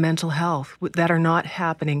conversations around mental health that are not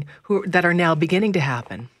happening, that are now beginning to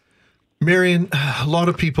happen? Marion, a lot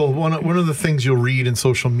of people, one of the things you'll read in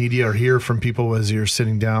social media or hear from people as you're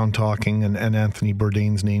sitting down talking and Anthony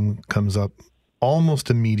Bourdain's name comes up,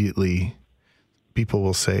 almost immediately people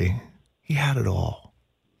will say, he had it all.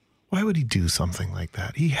 Why would he do something like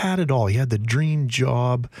that? He had it all. He had the dream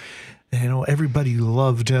job. Everybody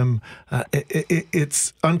loved him.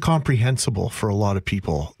 It's incomprehensible for a lot of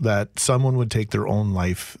people that someone would take their own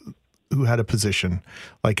life who had a position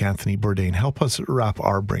like Anthony Bourdain. Help us wrap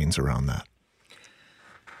our brains around that.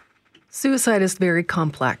 Suicide is very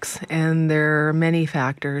complex, and there are many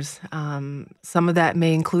factors. Some of that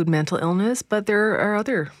may include mental illness, but there are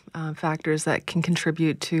other factors that can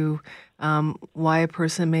contribute to why a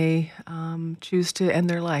person may choose to end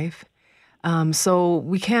their life. So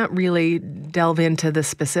we can't really delve into the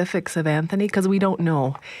specifics of Anthony because we don't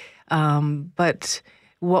know. But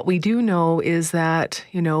what we do know is that,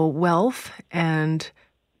 wealth and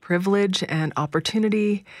privilege and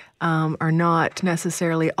opportunity are not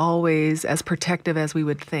necessarily always as protective as we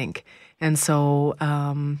would think. And so,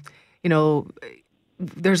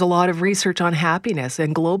 there's a lot of research on happiness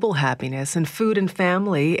and global happiness, and food and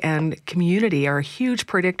family and community are huge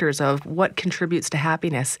predictors of what contributes to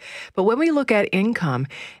happiness. But when we look at income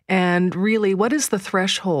and really what is the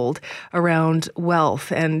threshold around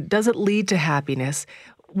wealth and does it lead to happiness?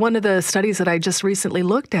 One of the studies that I just recently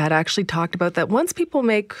looked at actually talked about that once people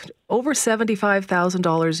make over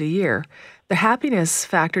 $75,000 a year, the happiness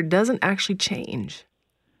factor doesn't actually change.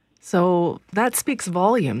 So that speaks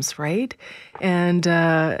volumes, right? And,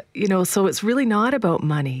 so it's really not about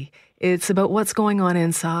money. It's about what's going on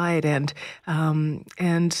inside. And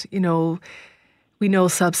we know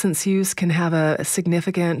substance use can have a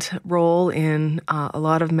significant role in a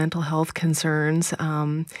lot of mental health concerns.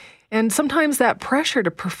 And sometimes that pressure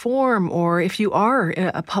to perform, or if you are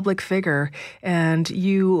a public figure and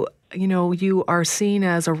you are seen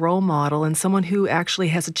as a role model and someone who actually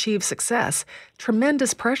has achieved success,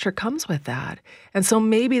 tremendous pressure comes with that. And so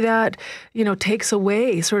maybe that, takes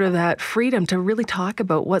away sort of that freedom to really talk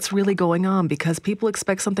about what's really going on because people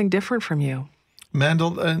expect something different from you.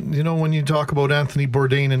 Mandel, when you talk about Anthony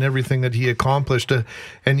Bourdain and everything that he accomplished,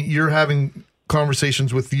 and you're having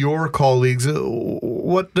conversations with your colleagues,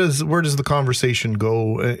 where does the conversation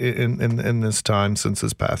go in this time since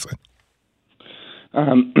his passing?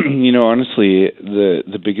 Honestly,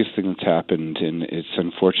 the biggest thing that's happened, and it's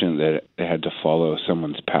unfortunate that it had to follow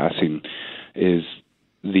someone's passing, is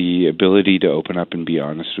the ability to open up and be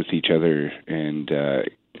honest with each other and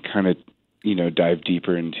kind of, dive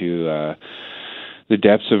deeper into the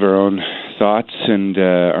depths of our own thoughts and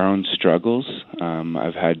our own struggles.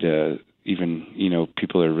 I've had to even,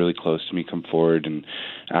 people that are really close to me come forward and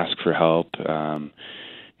ask for help.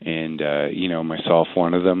 Myself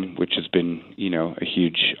one of them, which has been, a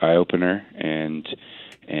huge eye-opener. And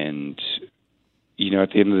at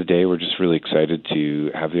the end of the day, we're just really excited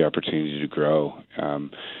to have the opportunity to grow.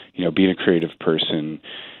 Being a creative person,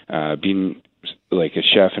 being like a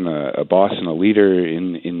chef and a boss and a leader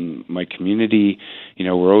in my community,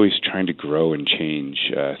 we're always trying to grow and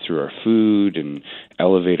change through our food and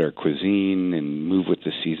elevate our cuisine and move with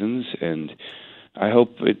the seasons. And I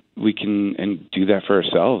hope we can and do that for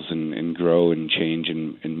ourselves and grow and change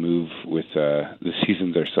and move with the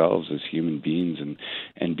seasons ourselves as human beings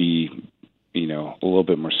and be, a little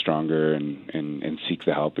bit more stronger and seek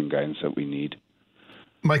the help and guidance that we need.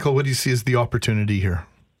 Michael, what do you see as the opportunity here?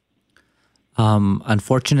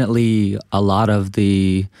 Unfortunately, a lot of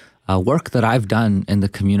the work that I've done in the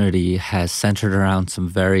community has centered around some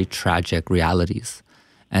very tragic realities.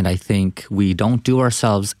 And I think we don't do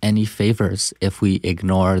ourselves any favors if we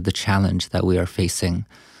ignore the challenge that we are facing.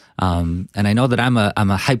 And I know that I'm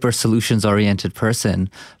a hyper solutions oriented person,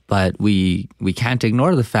 but we can't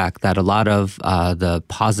ignore the fact that a lot of the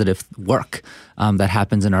positive work that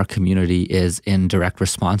happens in our community is in direct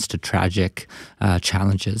response to tragic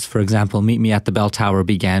challenges. For example, Meet Me at the Bell Tower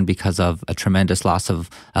began because of a tremendous loss of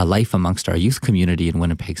life amongst our youth community in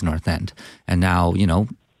Winnipeg's North End. And now,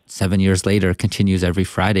 7 years later, continues every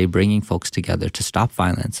Friday bringing folks together to stop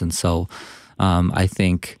violence. And so I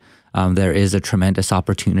think there is a tremendous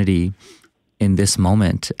opportunity in this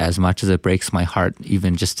moment, as much as it breaks my heart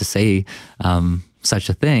even just to say such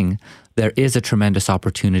a thing, there is a tremendous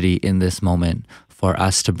opportunity in this moment for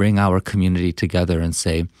us to bring our community together and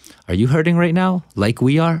say, are you hurting right now like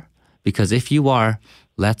we are? Because if you are,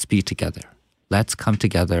 let's be together. Let's come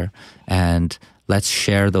together and let's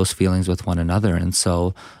share those feelings with one another. And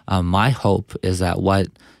so my hope is that what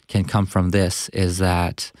can come from this is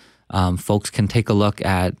that folks can take a look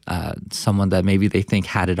at someone that maybe they think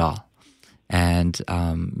had it all. And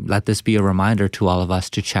let this be a reminder to all of us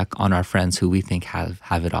to check on our friends who we think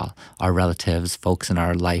have it all, our relatives, folks in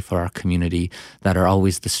our life or our community that are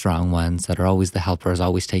always the strong ones, that are always the helpers,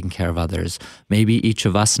 always taking care of others. Maybe each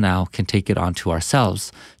of us now can take it onto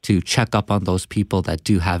ourselves to check up on those people that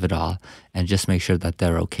do have it all and just make sure that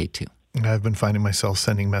they're okay too. I've been finding myself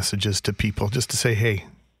sending messages to people just to say, hey,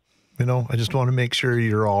 I just want to make sure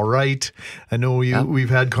you're all right. I know we've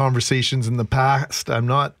had conversations in the past. I'm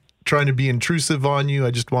not trying to be intrusive on you.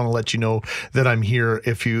 I just want to let you know that I'm here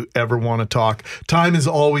if you ever want to talk. Time is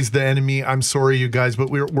always the enemy. I'm sorry, you guys,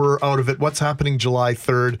 but we're out of it. What's happening July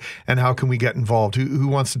 3rd, and how can we get involved? Who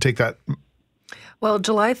wants to take that? Well,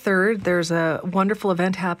 July 3rd, there's a wonderful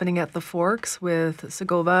event happening at the Forks with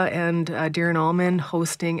Segova and Darren Allman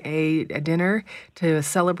hosting a dinner to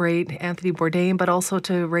celebrate Anthony Bourdain, but also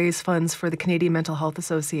to raise funds for the Canadian Mental Health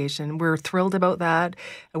Association. We're thrilled about that.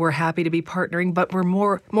 We're happy to be partnering, but we're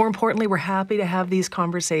more importantly, we're happy to have these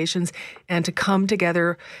conversations and to come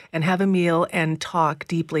together and have a meal and talk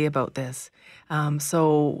deeply about this.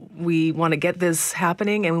 So we want to get this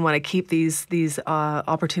happening, and we want to keep these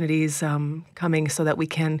opportunities coming so that we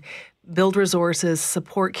can build resources,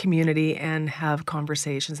 support community, and have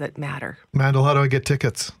conversations that matter. Mandel, how do I get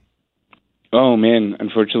tickets? Oh, man.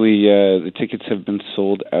 Unfortunately, the tickets have been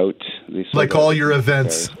sold out. They sold Like out all your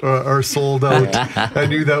events are sold out. I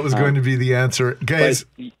knew that was going to be the answer. Guys.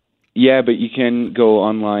 Yeah, but you can go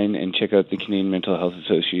online and check out the Canadian Mental Health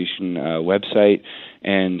Association website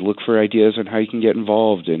and look for ideas on how you can get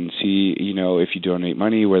involved and see, if you donate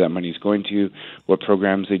money, where that money is going to, what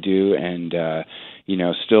programs they do, and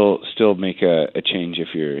still make a change if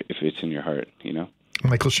it's in your heart.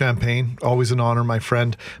 Michael Champagne, always an honor, my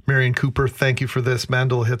friend. Marion Cooper, thank you for this.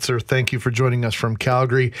 Mandel Hitzer, thank you for joining us from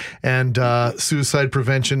Calgary. And suicide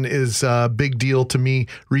prevention is a big deal to me.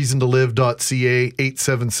 ReasonToLive.ca,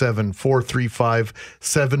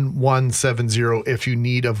 877-435-7170. If you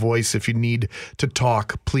need a voice, if you need to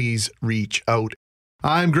talk, please reach out.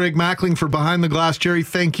 I'm Greg Mackling for Behind the Glass. Jerry,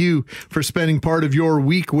 thank you for spending part of your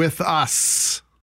week with us.